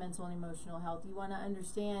your mental and emotional health. You want to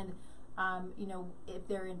understand, if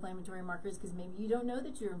there are inflammatory markers, because maybe you don't know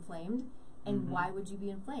that you're inflamed. And why would you be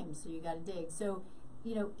inflamed? So you got to dig. So,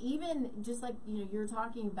 even just like, you're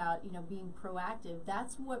talking about, being proactive,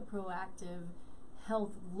 that's what proactive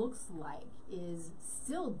health looks like, is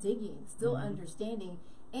still digging, still understanding,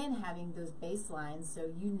 and having those baselines. So,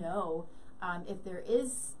 if there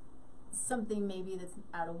is something maybe that's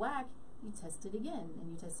out of whack, you test it again, and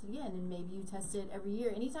you test it again, and maybe you test it every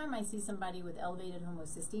year. Anytime I see somebody with elevated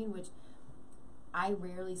homocysteine, which I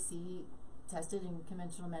rarely see tested in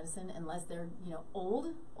conventional medicine unless they're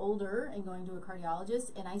older and going to a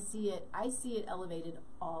cardiologist, and I see it elevated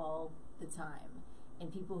all the time. In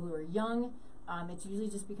people who are young, it's usually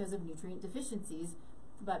just because of nutrient deficiencies,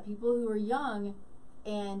 but people who are young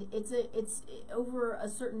and it's over a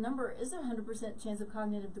certain number is a 100% chance of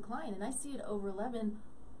cognitive decline, and I see it over 11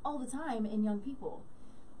 all the time in young people.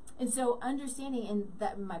 And so understanding, and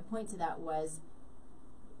that my point to that was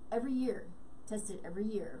every year. Test it every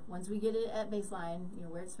year. Once we get it at baseline,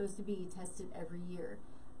 where it's supposed to be, test it every year.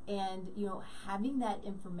 And, having that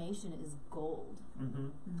information is gold.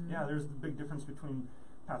 Yeah, there's the big difference between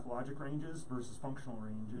pathologic ranges versus functional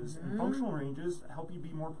ranges. And functional ranges help you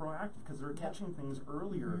be more proactive because they're catching things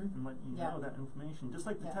earlier and letting you know that information. Just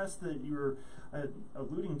like the test that you were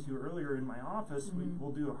alluding to earlier in my office,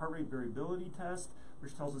 we'll do a heart rate variability test,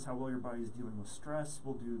 which tells us how well your body is dealing with stress.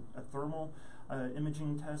 We'll do a thermal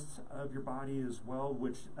imaging test of your body as well,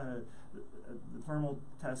 which the thermal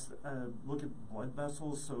tests look at blood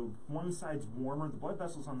vessels. So one side's warmer, the blood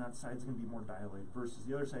vessels on that side is going to be more dilated versus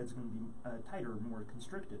the other side is going to be tighter, more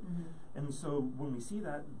constricted. And so when we see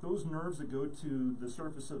that, those nerves that go to the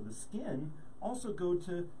surface of the skin also go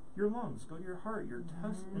to your lungs, go to your heart, your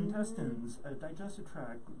intestines, digestive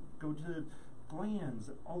tract, go to glands,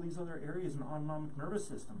 all these other areas in the autonomic nervous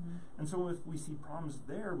system. And so if we see problems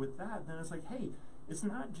there with that, then it's like, hey, it's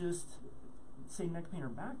not just, say, neck pain or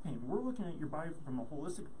back pain. We're looking at your body from a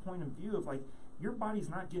holistic point of view of like, your body's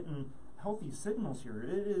not getting healthy signals here.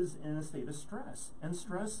 It is in a state of stress. And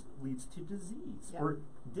stress leads to disease or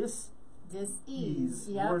dis-ease,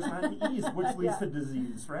 or it's not the ease, which leads to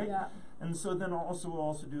disease, right? And so then we'll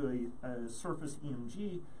also do a surface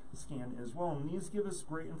EMG scan as well, and these give us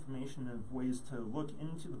great information of ways to look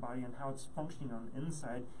into the body and how it's functioning on the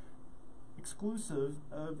inside, exclusive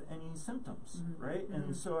of any symptoms, right?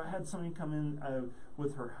 And so I had somebody come in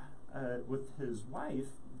with his wife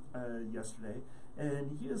yesterday,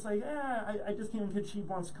 and he was like, I just came because she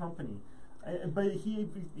wants company, but he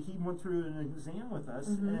went through an exam with us,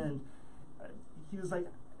 and he was like,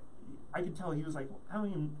 I could tell he was like, I don't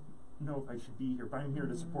even know if I should be here, but I'm here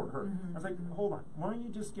to support her. I was like, hold on, why don't you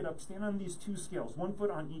just get up, stand on these two scales, 1 foot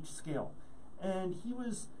on each scale. And he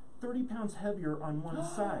was 30 pounds heavier on one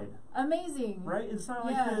side. Amazing. Right? It's not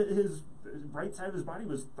like his right side of his body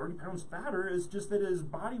was 30 pounds fatter. It's just that his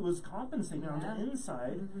body was compensating on the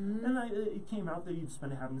inside. And it came out that he's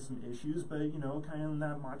been having some issues, but, you know, kind of in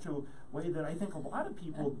that macho way that I think a lot of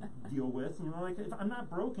people deal with. You know, like, if I'm not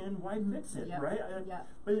broken, why fix it, right?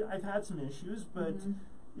 But I've had some issues, but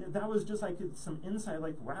that was just like some insight,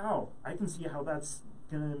 like, wow, I can see how that's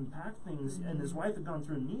going to impact things. And his wife had gone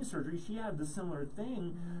through knee surgery. She had the similar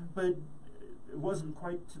thing, but it wasn't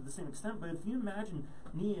quite to the same extent. But if you imagine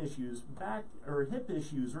knee issues, back or hip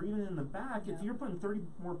issues, or even in the back, if you're putting 30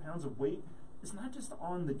 more pounds of weight, it's not just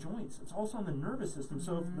on the joints, it's also on the nervous system.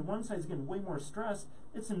 So if the one side's getting way more stress,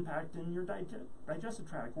 it's impacting your digestive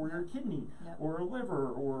tract, or your kidney, or a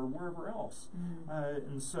liver, or wherever else.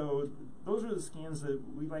 And so those are the scans that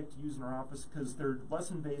we like to use in our office because they're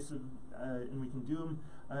less invasive, and we can do them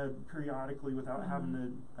periodically without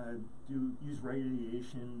having to use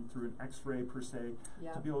radiation through an X-ray per se,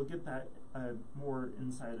 to be able to get that more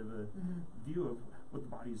inside of a view of what the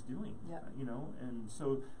body's doing, you know. And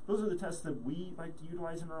so those are the tests that we like to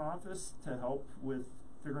utilize in our office to help with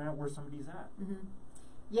figuring out where somebody's at.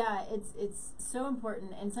 Yeah, it's so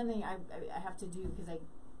important, and something I have to do because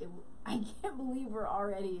I can't believe we're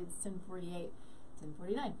already, it's 10:48,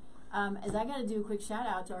 10:49. As I got to do a quick shout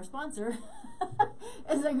out to our sponsor.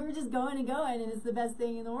 It's like we're just going and going, and it's the best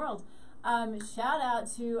thing in the world. Shout out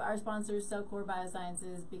to our sponsor, Cellcore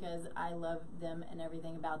Biosciences, because I love them and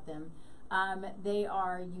everything about them. They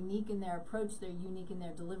are unique in their approach. They're unique in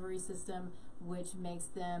their delivery system, which makes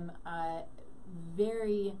them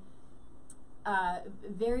very,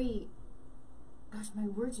 very. Gosh, my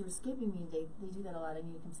words are escaping me. They do that a lot. I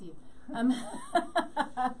need to conceive.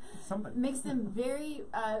 Makes them very,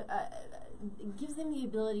 gives them the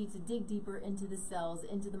ability to dig deeper into the cells,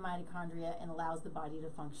 into the mitochondria, and allows the body to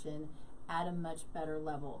function at a much better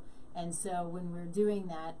level. And so when we're doing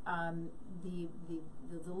that, the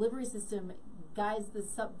delivery system guides the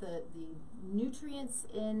nutrients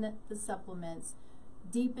in the supplements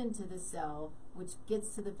deep into the cell, which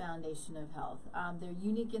gets to the foundation of health. They're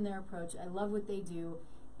unique in their approach. I love what they do,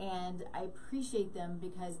 and I appreciate them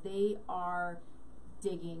because they are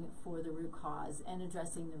digging for the root cause and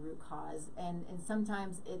addressing the root cause. And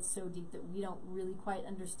sometimes it's so deep that we don't really quite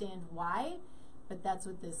understand why, but that's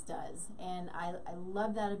what this does. And I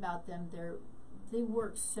love that about them. They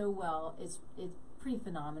work so well. It's pretty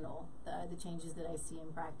phenomenal, the changes that I see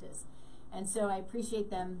in practice. And so I appreciate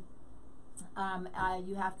them.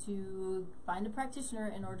 You have to find a practitioner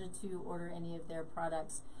in order to order any of their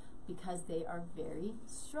products because they are very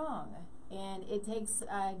strong. And it takes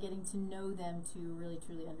getting to know them to really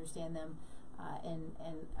truly understand them and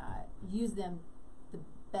use them the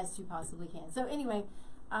best you possibly can. So anyway,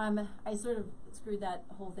 I sort of screwed that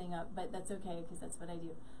whole thing up, but that's okay because that's what I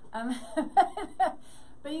do.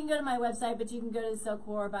 But you can go to my website, but you can go to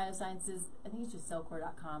Cellcore Biosciences. I think it's just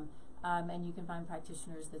cellcore.com. And you can find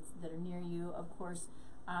practitioners that are near you. Of course,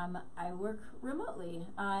 I work remotely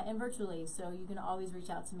and virtually, so you can always reach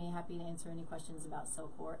out to me. Happy to answer any questions about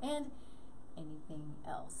Cellcore and anything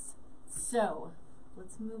else. So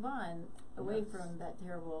let's move on away from that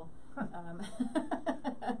terrible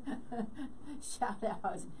shout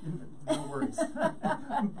out. No worries.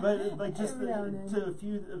 But like just to a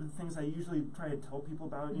few of the things I usually try to tell people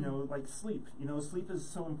about, you know, like sleep. You know, sleep is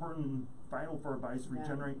so important and vital for our bodies to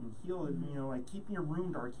regenerate and heal. And, you know, like keeping your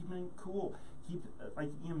room dark, keeping it cool, keep like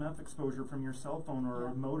EMF exposure from your cell phone or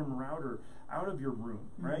a modem router out of your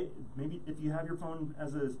room, right? Maybe if you have your phone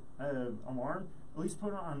as a alarm, at least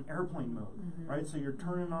put it on airplane mode, right? So you're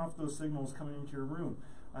turning off those signals coming into your room.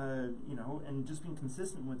 You know, and just being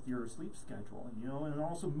consistent with your sleep schedule, and, you know, and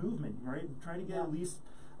also movement, right? Try to get at least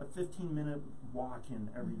a 15-minute walk in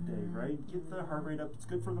every day, right? Get the heart rate up. It's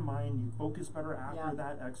good for the mind. You focus better after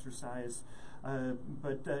that exercise.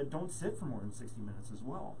 But don't sit for more than 60 minutes as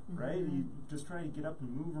well, right? You just try to get up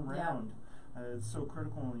and move around. It's so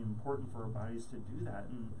critical and important for our bodies to do that.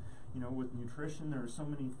 And, you know, with nutrition, there are so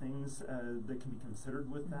many things that can be considered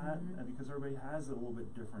with that because everybody has a little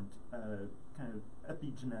bit different kind of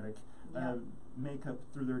epigenetic makeup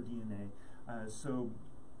through their DNA. So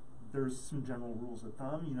there's some general rules of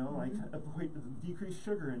thumb, you know, like avoid decreased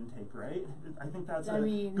sugar intake, right? I think that's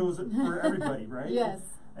goes for everybody, right? Yes,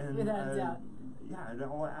 and, without a doubt. Yeah, it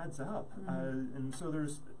all adds up. And so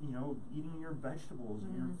there's, you know, eating your vegetables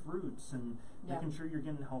and your fruits and making sure you're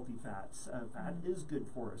getting healthy fats. Fat is good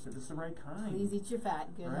for us if it's the right kind. Please eat your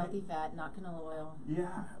fat, good healthy fat, not canola oil.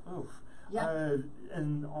 Yeah,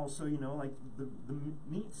 and also, you know, like the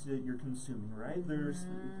meats that you're consuming, right? There's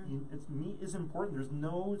meat is important. There's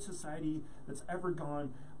no society that's ever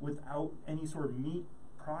gone without any sort of meat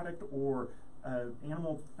product or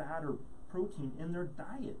animal fat or protein in their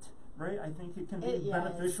diet, right? I think it can be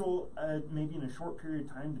beneficial maybe in a short period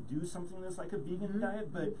of time to do something that's like a vegan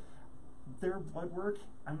diet, but their blood work,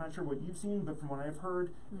 I'm not sure what you've seen, but from what I've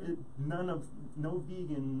heard, no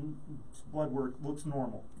vegan blood work looks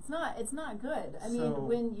normal. It's not good. I mean,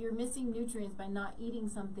 when you're missing nutrients by not eating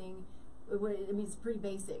something, it's pretty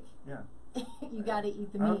basic. Yeah. You got to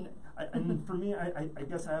eat the meat. And for me, I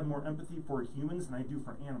guess I have more empathy for humans than I do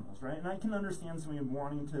for animals, right? And I can understand somebody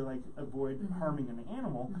wanting to like avoid harming an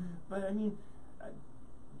animal, but I mean,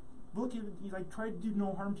 look at try to do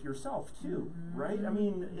no harm to yourself too, right? I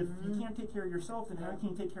mean, if you can't take care of yourself, then how can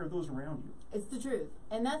you take care of those around you? It's the truth,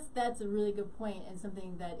 and that's a really good point, and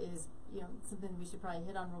something that is something we should probably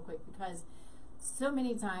hit on real quick, because so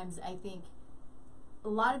many times I think a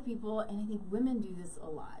lot of people, and I think women do this a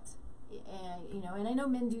lot, and and I know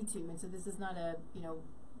men do too, and so this is not a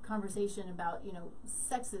conversation about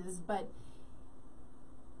sexes, but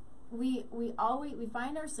we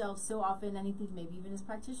find ourselves so often, and I think maybe even as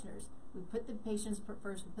practitioners, we put the patients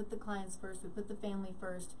first, we put the clients first, we put the family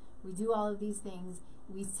first, we do all of these things,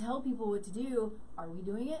 we tell people what to do. Are we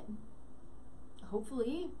doing it?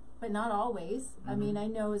 Hopefully, but not always. I mean, I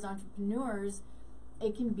know as entrepreneurs,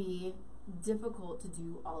 it can be difficult to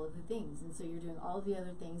do all of the things, and so you're doing all of the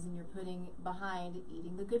other things, and you're putting behind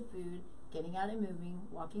eating the good food, getting out and moving,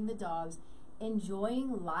 walking the dogs,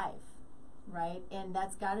 enjoying life. Right, and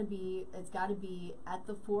it's got to be at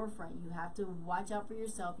the forefront. You have to watch out for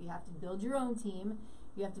yourself. You have to build your own team.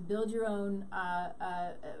 You have to build your own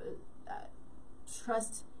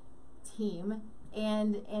trust team,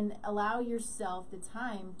 and allow yourself the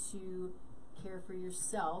time to care for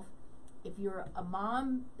yourself. If you're a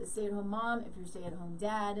mom, a stay-at-home mom, if you're a stay-at-home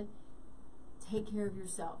dad, take care of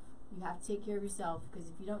yourself. You have to take care of yourself, because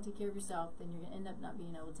if you don't take care of yourself, then you're going to end up not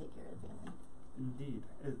being able to take care of the family. Indeed.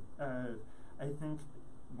 I think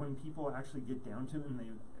when people actually get down to it and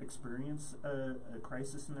they experience a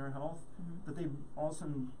crisis in their health, that they all of a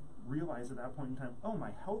sudden realize at that point in time, oh,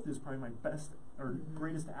 my health is probably my best or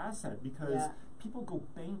greatest asset, because people go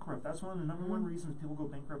bankrupt. That's one of the number one reasons people go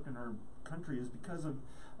bankrupt in our country, is because of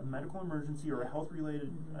a medical emergency or a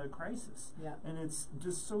health-related crisis. And it's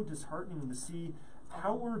just so disheartening to see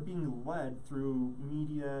how we're being led through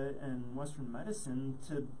media and Western medicine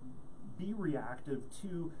to be reactive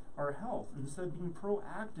to our health instead of being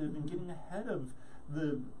proactive and getting ahead of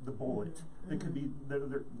the bullet that could be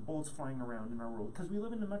the bullets flying around in our world, because we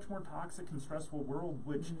live in a much more toxic and stressful world,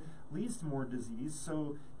 which leads to more disease.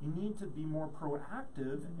 So you need to be more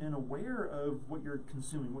proactive and aware of what you're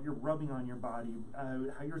consuming, what you're rubbing on your body,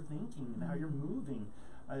 how you're thinking, and how you're moving.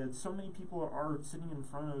 So many people are sitting in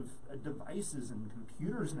front of devices and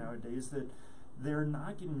computers nowadays that they're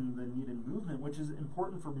not getting the needed movement, which is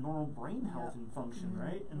important for normal brain health and function,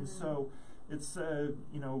 right? And so it's,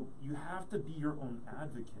 you have to be your own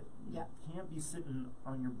advocate. You can't be sitting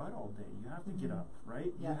on your butt all day. You have to get up,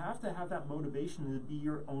 right? You have to have that motivation to be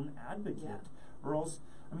your own advocate, or else,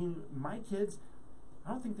 I mean, my kids, I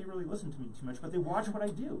don't think they really listen to me too much, but they watch what I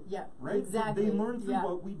do. Right? Exactly. They learn through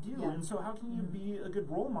what we do. And so how can you be a good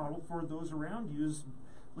role model for those around you, is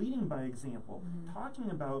leading by example, talking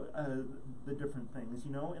about the different things,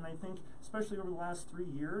 and I think especially over the last 3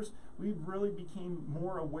 years, we've really became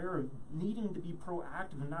more aware of needing to be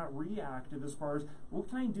proactive and not reactive, as far as what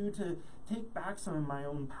can I do to take back some of my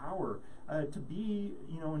own power, to be,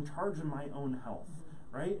 in charge of my own health,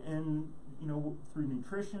 right? And, through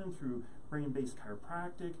nutrition, through brain-based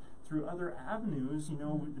chiropractic, through other avenues,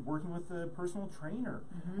 working with a personal trainer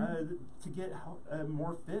to get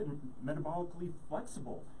more fit and metabolically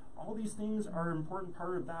flexible. All these things are an important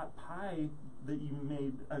part of that pie that you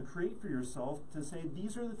may create for yourself, to say,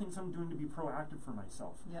 these are the things I'm doing to be proactive for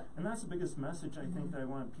myself. And that's the biggest message I think that I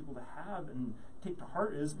want people to have and take to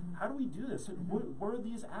heart, is how do we do this? What are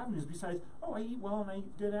these avenues besides, oh, I eat well and I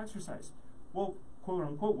did exercise? Well, quote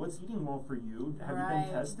unquote, what's eating well for you? Have you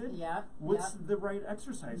been tested? What's the right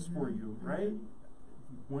exercise for you, right?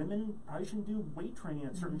 Women probably shouldn't do weight training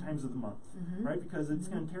at certain times of the month, right? Because it's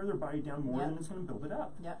going to tear their body down more than it's going to build it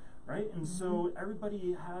up, right? And so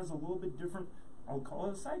everybody has a little bit different, I'll call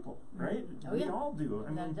it a cycle, right? We all do.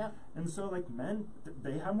 I mean, and so like men,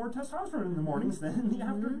 they have more testosterone in the mornings than in the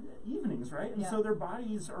after evenings, right? And so their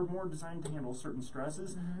bodies are more designed to handle certain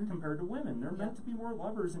stresses compared to women. They're meant to be more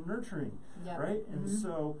lovers and nurturing, right? And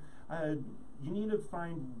so you need to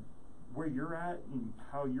find where you're at and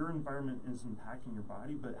how your environment is impacting your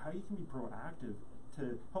body, but how you can be proactive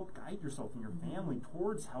to help guide yourself and your family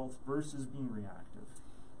towards health versus being reactive.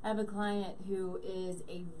 I have a client who is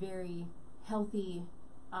a very healthy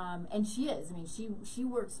And she is. I mean, she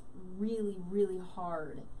works really, really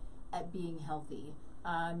hard at being healthy.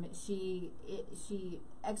 She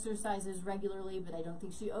exercises regularly, but I don't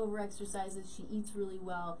think she over-exercises. She eats really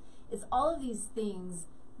well. It's all of these things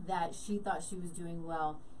that she thought she was doing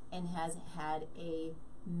well, and has had a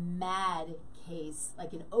mad case,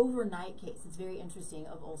 like an overnight case. It's very interesting,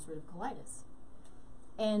 of ulcerative colitis.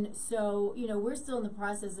 And so, we're still in the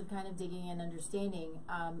process of kind of digging and understanding,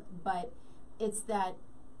 but it's that,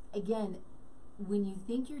 again, when you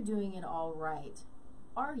think you're doing it all right,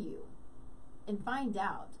 are you? And find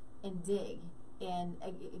out and dig. And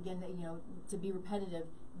again, to be repetitive,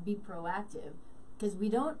 be proactive. Because we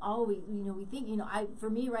don't always, we think, for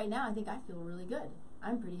me right now, I think I feel really good.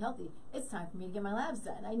 I'm pretty healthy. It's time for me to get my labs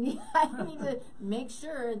done. I need to make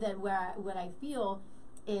sure that what I feel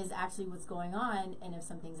is actually what's going on, and if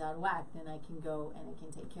something's out of whack, then I can go and I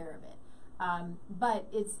can take care of it. But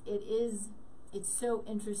it's so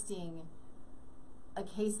interesting, a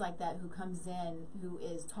case like that who comes in, who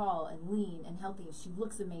is tall and lean and healthy, and she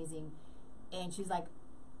looks amazing, and she's like,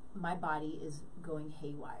 my body is going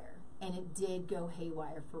haywire. And it did go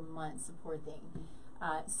haywire for months, the poor thing.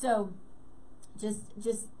 So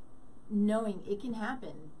just knowing it can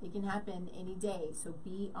happen. It can happen any day, so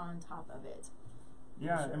be on top of it.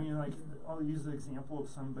 Yeah, sure. I mean, like, I'll use the example of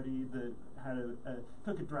somebody that had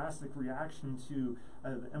took a drastic reaction to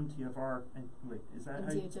the MTHFR. Wait, is that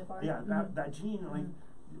MTHFR? Yeah, that gene. Like,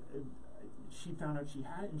 she found out she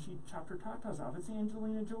had it, and she chopped her tatas off. It's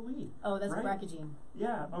Angelina Jolie. Oh, that's right? the BRCA gene.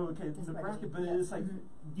 Yeah. Oh, okay. That's the BRCA BRCA, gene. but Yeah. it's like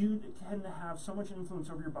you can have so much influence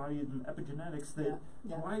over your body and epigenetics that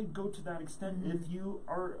why go to that extent if you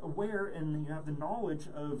are aware and you have the knowledge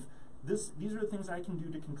of this? These are the things I can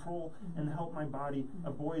do to control and help my body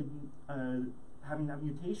avoid having that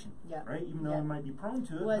mutation. Yeah. Right. Even though I might be prone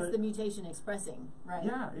to it. Was the mutation expressing? Right.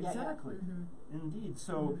 Yeah. Exactly. Indeed.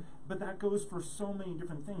 So, but that goes for so many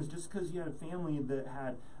different things. Just because you had a family that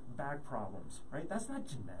had back problems, right? That's not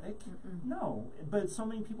genetic. No. But so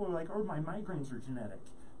many people are like, oh, my migraines are genetic.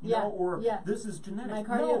 You know, or this is genetic. My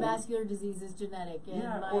cardiovascular disease is genetic, and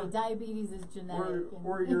my diabetes is genetic.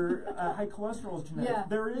 Or your high cholesterol is genetic.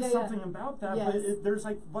 There is something about that, but there's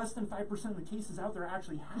like less than 5% of the cases out there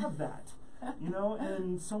actually have that.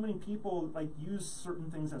 And so many people like use certain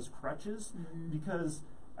things as crutches because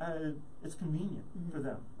it's convenient for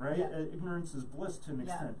them, right? Ignorance is bliss to an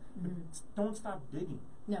extent. But don't stop digging.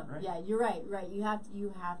 No, right? You're right. You have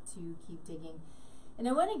to keep digging. And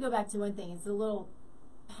I want to go back to one thing. It's a little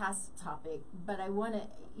past topic, but I want to,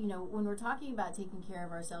 when we're talking about taking care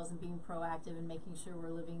of ourselves and being proactive and making sure we're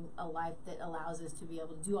living a life that allows us to be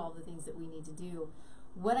able to do all the things that we need to do,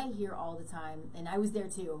 what I hear all the time, and I was there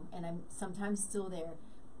too, and I'm sometimes still there,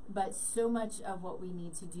 but so much of what we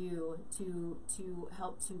need to do to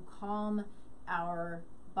help to calm our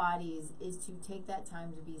bodies is to take that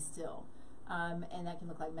time to be still. And that can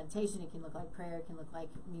look like meditation, it can look like prayer, it can look like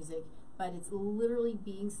music, but it's literally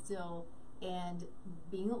being still and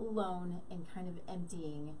being alone and kind of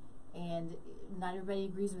emptying. And not everybody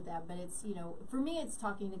agrees with that, but it's, for me, it's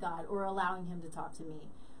talking to God or allowing Him to talk to me.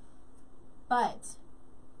 But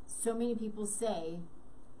so many people say,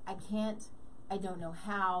 I can't, I don't know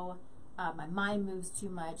how, my mind moves too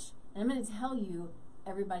much. And I'm going to tell you,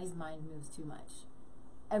 everybody's mind moves too much.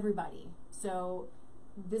 Everybody. So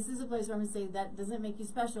this is a place where I'm going to say that doesn't make you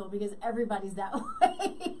special because everybody's that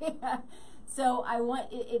way. So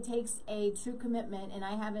it takes a true commitment, and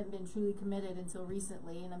I haven't been truly committed until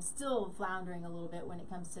recently, and I'm still floundering a little bit when it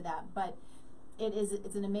comes to that. But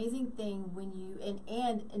it's an amazing thing when you, and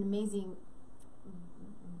an amazing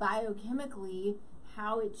biochemically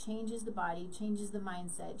how it changes the body, changes the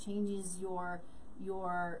mindset, changes your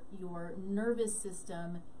nervous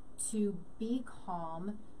system to be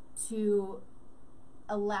calm, to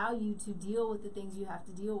allow you to deal with the things you have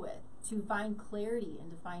to deal with, to find clarity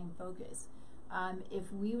and to find focus.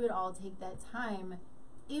 If we would all take that time,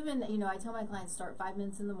 even, I tell my clients start 5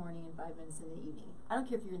 minutes in the morning and 5 minutes in the evening. I don't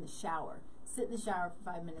care if you're in the shower. Sit in the shower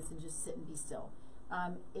for 5 minutes and just sit and be still.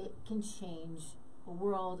 It can change a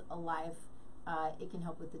world, a life. It can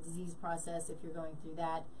help with the disease process if you're going through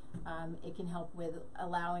that. It can help with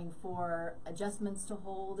allowing for adjustments to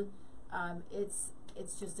hold.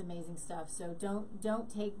 It's just amazing stuff. So don't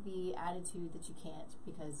take the attitude that you can't,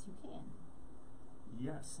 because you can.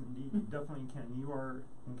 Yes, indeed, you definitely can. You are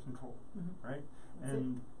in control, right? That's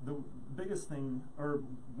and the biggest thing, or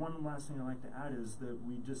one last thing I'd like to add is that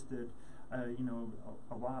we just did,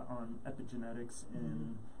 a lot on epigenetics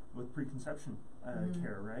in with preconception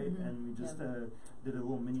care, right? Mm-hmm. And we just Yep. did a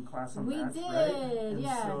little mini class on We that, did, right? And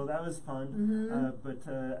yeah. so that was fun. Mm-hmm. But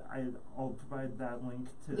I'll provide that link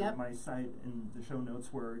to Yep. my site in the show notes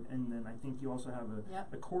and then I think you also have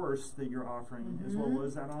Yep. a course that you're offering as well. Mhm. What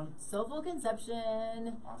is that on? Soulful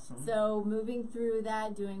Conception. Awesome. So moving through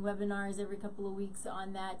that, doing webinars every couple of weeks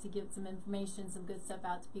on that to give some information, some good stuff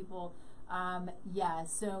out to people.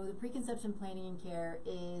 So the preconception planning and care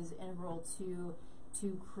is integral to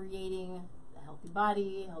creating a healthy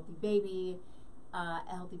body, a healthy baby, a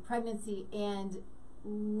healthy pregnancy, and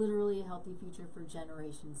literally a healthy future for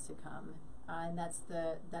generations to come. And that's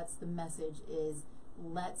the message is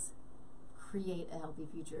let's create a healthy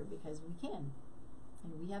future because we can,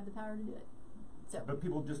 and we have the power to do it. So, But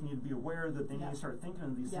people just need to be aware that they need Yeah. to start thinking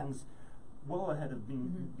of these Yeah. things well ahead of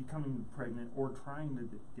Mhm. becoming pregnant or trying to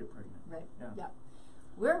get pregnant. right, Yeah.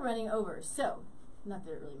 We're running over, so not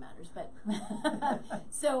that it really matters, but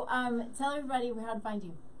so tell everybody how to find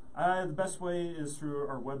you. The best way is through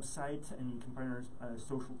our website, and you can find our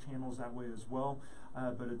social channels that way as well.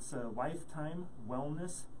 But it's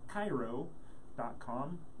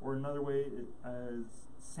lifetime-wellness-chiro.com, or another way,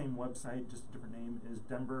 same website, just a different name, is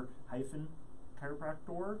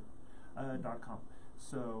denver-chiropractor.com.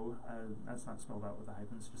 So that's not spelled out with a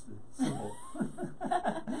hyphen; it's just a symbol.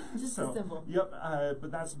 Just a symbol. Yep. But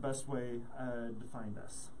that's the best way to find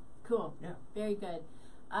us. Cool. Yeah. Very good.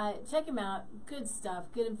 Check him out. Good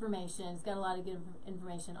stuff. Good information. He's got a lot of good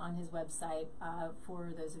information on his website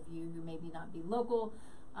for those of you who maybe not be local.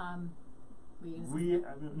 I mean,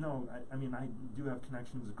 I do have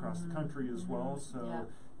connections across the country as well, so Yeah.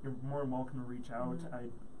 you're more than welcome to reach out.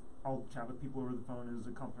 Mhm. I'll chat with people over the phone as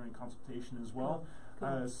a complimentary consultation as well.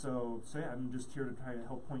 Cool. So yeah, I'm just here to try to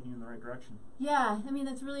help point you in the right direction. Yeah, I mean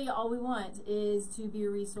that's really all we want is to be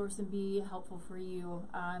a resource and be helpful for you.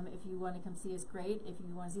 If you want to come see us, great. If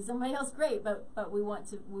you want to see somebody else, great. But we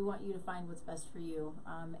want you to find what's best for you.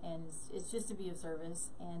 And it's just to be of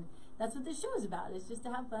service, and that's what this show is about. It's just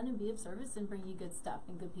to have fun and be of service and bring you good stuff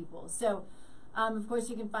and good people. So. Of course,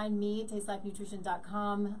 you can find me,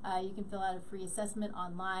 tastelifenutrition.com. You can fill out a free assessment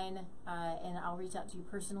online, and I'll reach out to you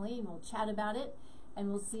personally, and we'll chat about it, and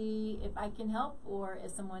we'll see if I can help, or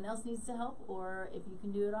if someone else needs to help, or if you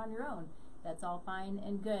can do it on your own. That's all fine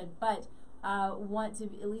and good. But want to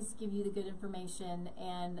at least give you the good information,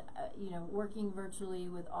 and working virtually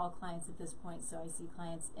with all clients at this point. So I see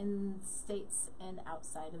clients in states and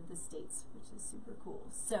outside of the states, which is super cool.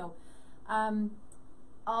 So.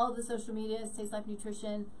 All of the social media is Taste Life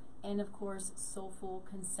Nutrition, and of course, Soulful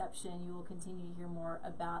Conception. You will continue to hear more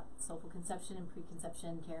about Soulful Conception and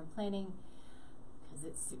preconception care and planning because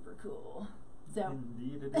it's super cool. So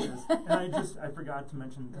Indeed it is. And I forgot to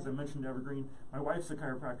mention, because I mentioned Evergreen, my wife's a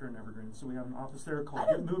chiropractor in Evergreen, so we have an office there called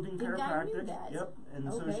Get Moving Chiropractic. Yep. And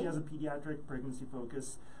so she has a pediatric pregnancy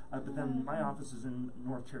focus, but then my office is in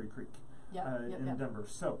North Cherry Creek in Denver.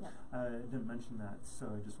 So I didn't mention that,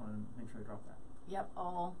 so I just wanted to make sure I dropped that. Yep,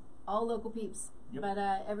 all local peeps. Yep. But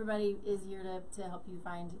everybody is here to help you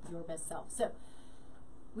find your best self. So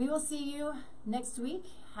we will see you next week.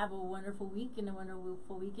 Have a wonderful week and a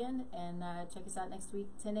wonderful weekend. And check us out next week,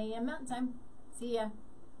 10 a.m. Mountain Time. See ya.